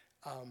grade.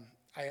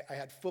 I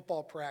had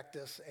football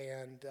practice,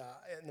 and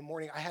in the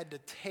morning I had to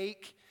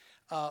take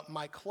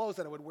my clothes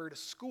that I would wear to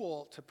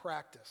school to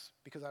practice,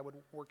 because I would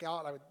work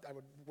out. I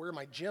would wear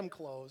my gym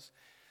clothes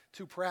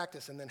to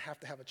practice and then have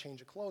to have a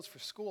change of clothes for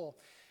school.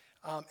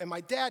 And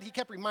my dad, he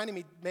kept reminding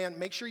me, man,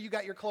 make sure you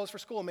got your clothes for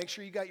school. Make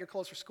sure you got your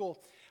clothes for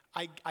school.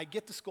 I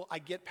get to school, I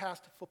get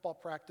past football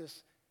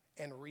practice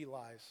and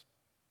realize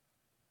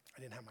I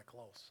didn't have my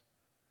clothes.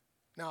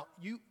 Now,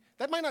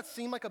 that might not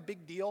seem like a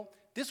big deal.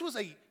 This was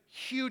a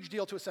huge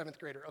deal to a 7th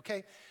grader,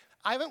 okay?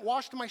 I haven't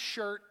washed my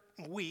shirt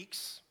in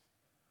weeks.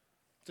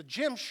 It's a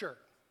gym shirt.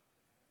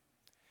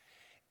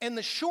 And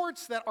the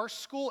shorts that our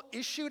school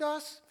issued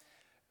us,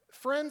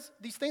 friends,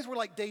 these things were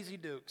like Daisy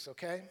Dukes,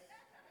 okay?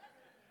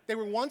 They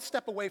were one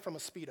step away from a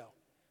Speedo.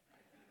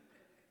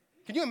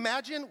 Can you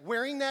imagine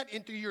wearing that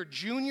into your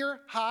junior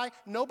high?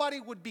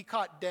 Nobody would be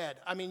caught dead.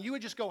 I mean, you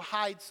would just go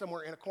hide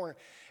somewhere in a corner.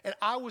 And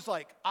I was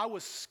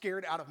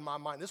scared out of my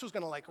mind. This was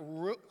going to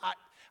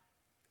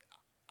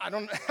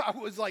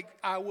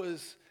I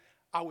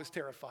was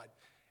terrified.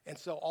 And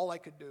so all I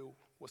could do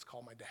was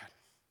call my dad.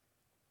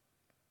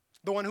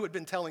 The one who had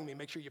been telling me,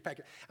 make sure you pack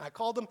it. And I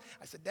called him.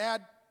 I said,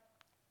 Dad,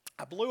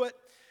 I blew it.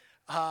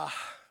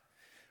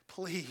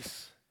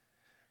 Please.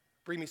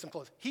 Bring me some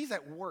clothes. He's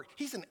at work.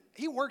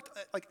 He worked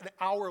like an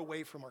hour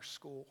away from our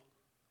school.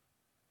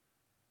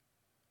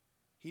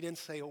 He didn't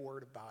say a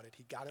word about it.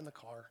 He got in the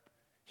car.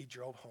 He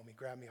drove home. He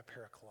grabbed me a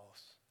pair of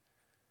clothes.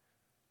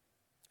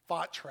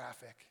 Fought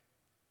traffic.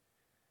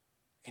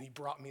 And he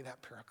brought me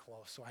that pair of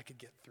clothes so I could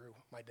get through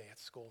my day at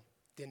school.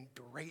 Didn't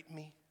berate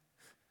me.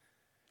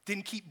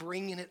 Didn't keep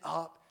bringing it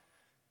up.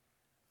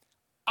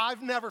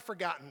 I've never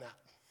forgotten that.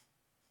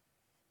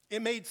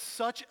 It made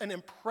such an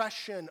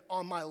impression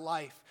on my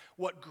life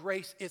what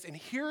grace is. And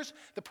here's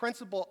the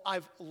principle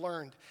I've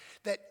learned,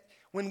 that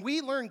when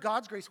we learn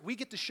God's grace, we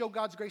get to show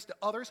God's grace to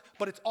others,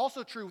 but it's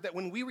also true that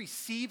when we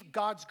receive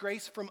God's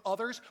grace from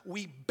others,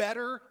 we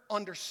better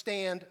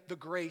understand the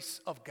grace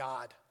of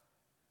God.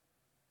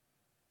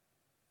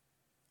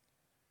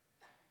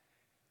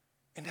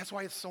 And that's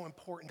why it's so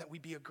important that we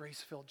be a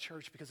grace-filled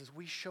church, because as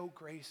we show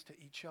grace to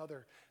each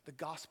other, the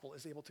gospel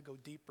is able to go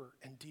deeper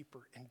and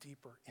deeper and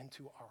deeper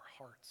into our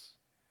hearts.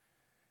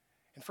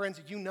 And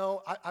friends, you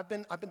know, I've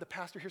been the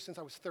pastor here since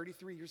I was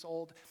 33 years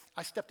old.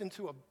 I stepped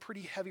into a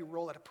pretty heavy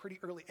role at a pretty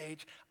early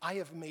age. I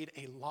have made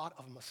a lot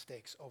of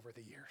mistakes over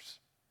the years.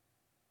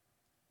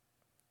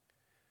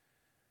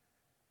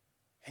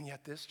 And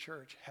yet this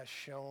church has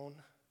shown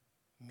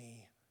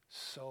me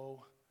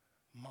so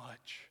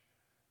much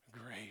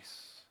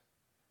grace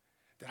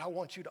that I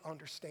want you to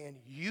understand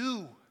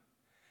you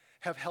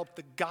have helped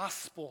the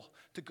gospel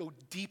to go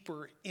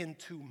deeper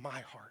into my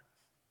heart.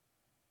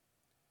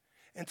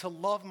 And to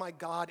love my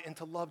God and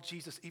to love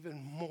Jesus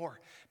even more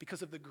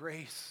because of the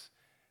grace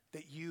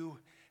that you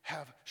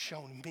have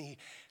shown me.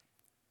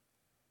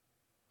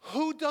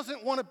 Who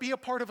doesn't want to be a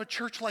part of a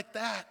church like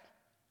that?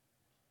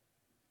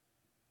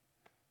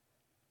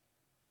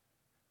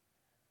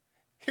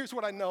 Here's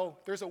what I know.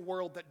 There's a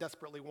world that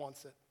desperately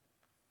wants it.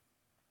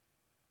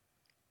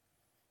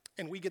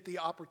 And we get the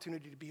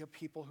opportunity to be a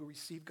people who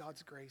receive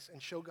God's grace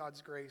and show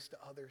God's grace to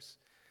others.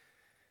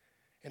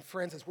 And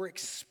friends, as we're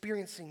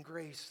experiencing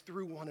grace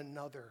through one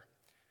another,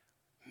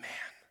 man,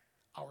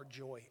 our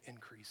joy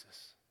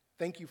increases.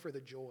 Thank you for the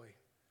joy,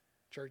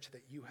 church,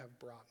 that you have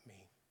brought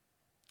me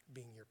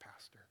being your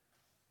pastor.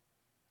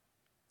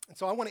 And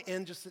so I want to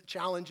end just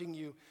challenging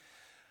you.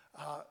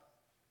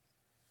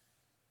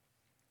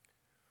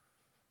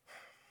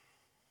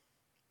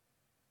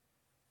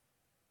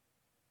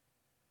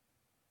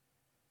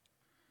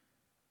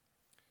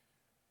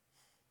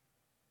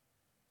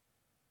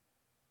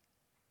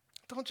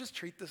 Don't just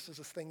treat this as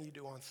a thing you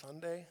do on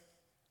Sunday.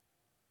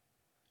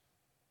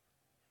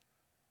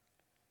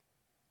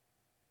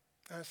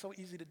 It's so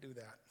easy to do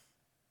that.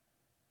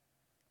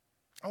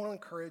 I want to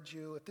encourage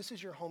you, if this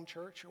is your home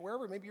church or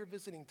wherever, maybe you're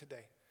visiting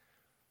today,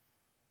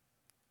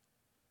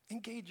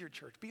 engage your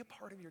church. Be a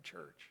part of your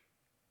church.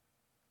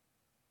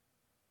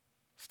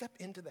 Step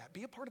into that.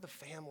 Be a part of the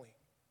family.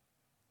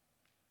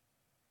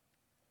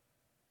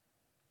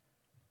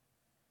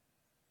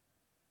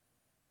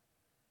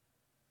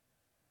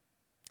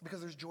 Because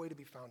there's joy to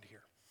be found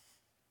here.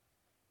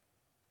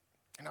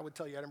 And I would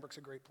tell you, Edinburgh's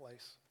a great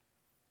place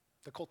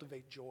to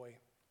cultivate joy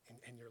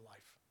in your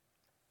life.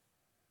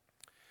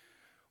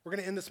 We're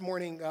going to end this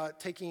morning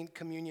taking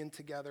communion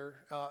together.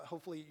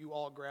 Hopefully you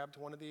all grabbed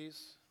one of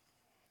these.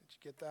 Did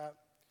you get that?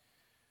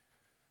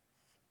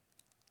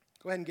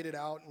 Go ahead and get it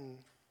out. And,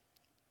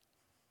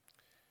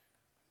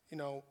 you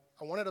know,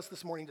 I wanted us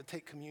this morning to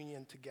take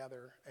communion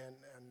together, and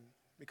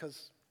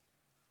because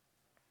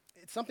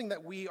it's something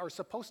that we are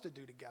supposed to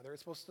do together.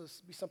 It's supposed to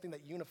be something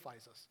that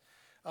unifies us.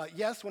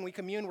 Yes, when we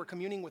commune, we're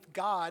communing with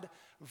God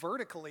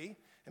vertically,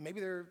 and maybe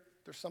there's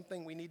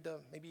something we need to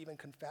maybe even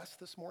confess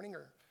this morning,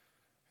 or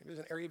maybe there's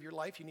an area of your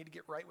life you need to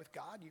get right with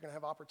God. You're going to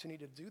have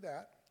opportunity to do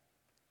that.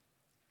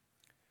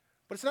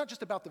 But it's not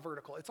just about the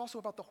vertical. It's also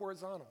about the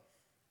horizontal.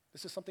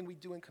 This is something we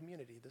do in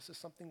community. This is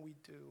something we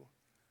do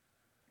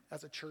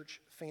as a church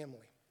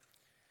family.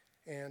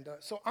 And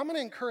so I'm going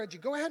to encourage you,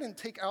 go ahead and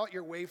take out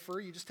your wafer.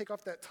 You just take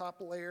off that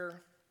top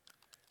layer.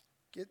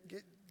 Get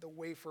the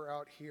wafer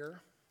out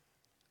here.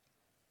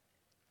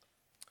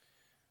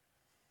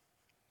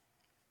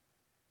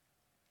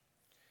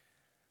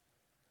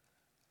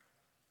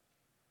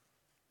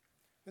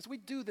 As we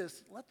do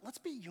this, let's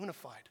be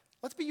unified.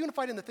 Let's be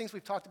unified in the things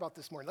we've talked about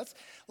this morning.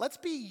 Let's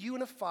be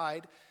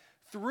unified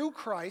through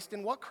Christ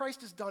and what Christ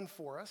has done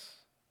for us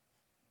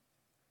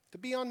to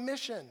be on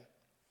mission,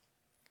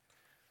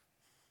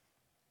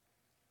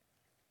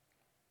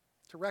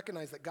 to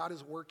recognize that God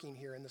is working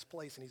here in this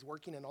place and he's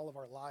working in all of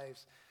our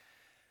lives,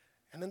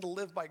 and then to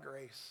live by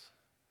grace,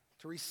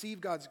 to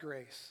receive God's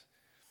grace.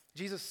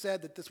 Jesus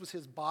said that this was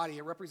his body.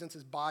 It represents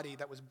his body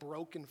that was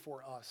broken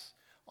for us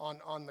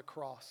on the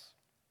cross.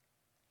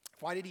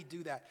 Why did he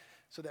do that?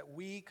 So that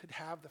we could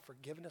have the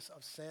forgiveness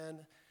of sin,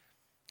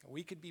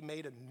 we could be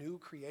made a new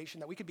creation,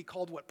 that we could be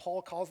called what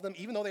Paul calls them,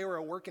 even though they were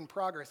a work in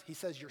progress. He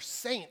says, you're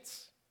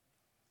saints.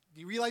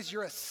 Do you realize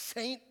you're a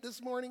saint this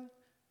morning?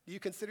 Do you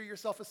consider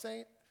yourself a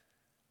saint?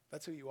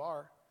 That's who you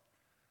are.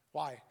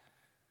 Why?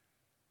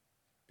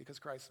 Because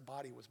Christ's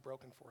body was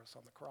broken for us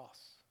on the cross.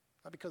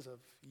 Not because of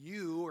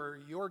you or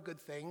your good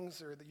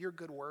things or your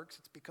good works.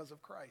 It's because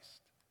of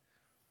Christ.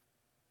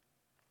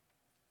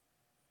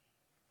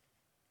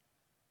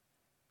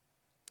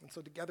 And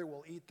so together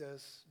we'll eat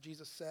this.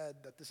 Jesus said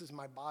that this is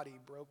my body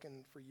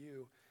broken for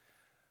you.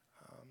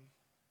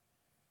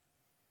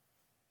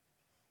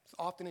 As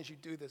often as you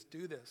do this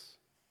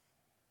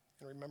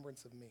in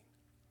remembrance of me.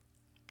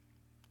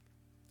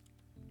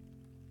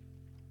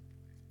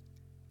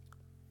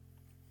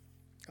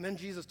 And then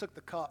Jesus took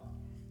the cup,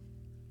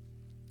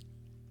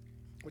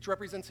 which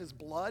represents his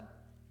blood.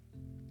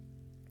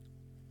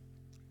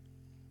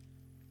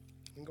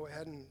 You can go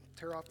ahead and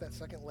tear off that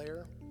second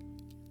layer.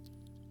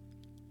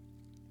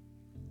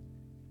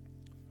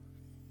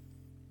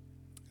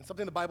 And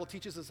something the Bible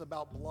teaches us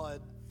about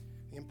blood,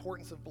 the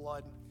importance of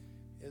blood,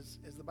 is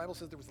the Bible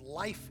says there was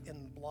life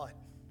in blood.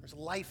 There's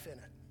life in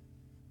it.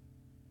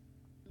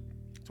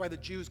 That's why the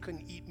Jews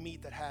couldn't eat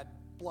meat that had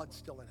blood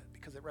still in it,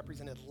 because it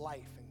represented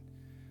life. And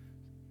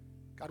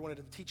God wanted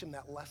to teach them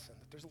that lesson,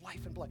 that there's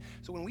life in blood.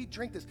 So when we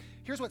drink this,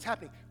 here's what's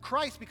happening.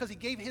 Christ, because he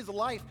gave his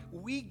life,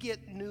 we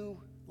get new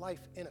life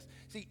in us.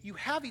 See, you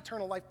have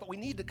eternal life, but we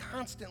need to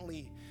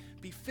constantly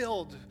be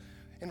filled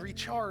and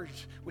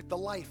recharged with the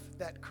life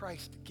that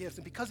Christ gives.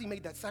 And because he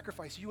made that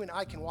sacrifice, you and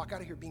I can walk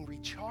out of here being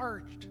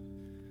recharged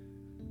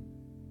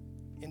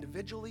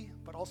individually,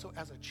 but also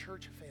as a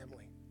church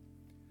family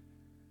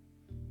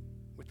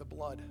with the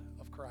blood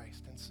of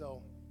Christ. And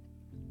so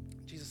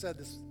Jesus said,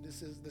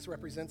 this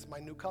represents my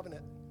new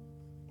covenant.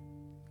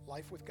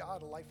 Life with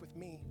God, a life with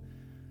me.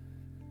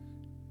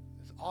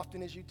 As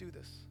often as you do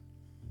this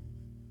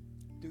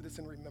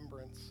in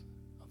remembrance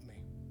of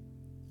me.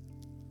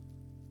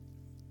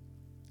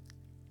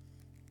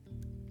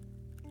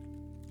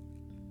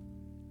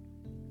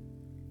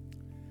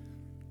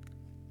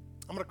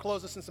 I'm going to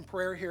close this in some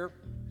prayer here.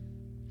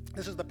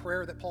 This is the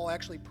prayer that Paul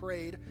actually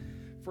prayed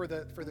for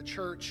the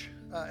church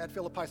at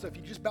Philippi. So if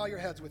you just bow your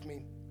heads with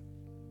me.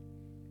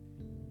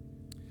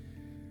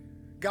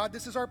 God,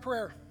 this is our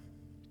prayer,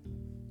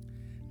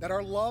 that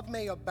our love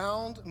may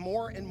abound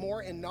more and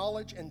more in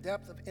knowledge and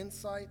depth of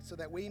insight, so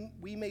that we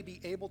may be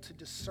able to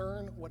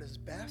discern what is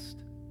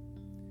best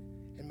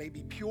and may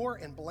be pure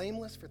and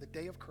blameless for the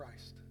day of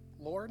Christ.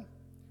 Lord,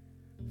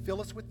 fill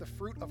us with the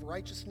fruit of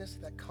righteousness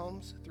that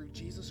comes through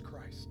Jesus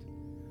Christ,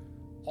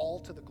 all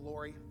to the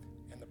glory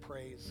and the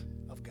praise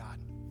of God.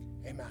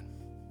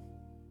 Amen.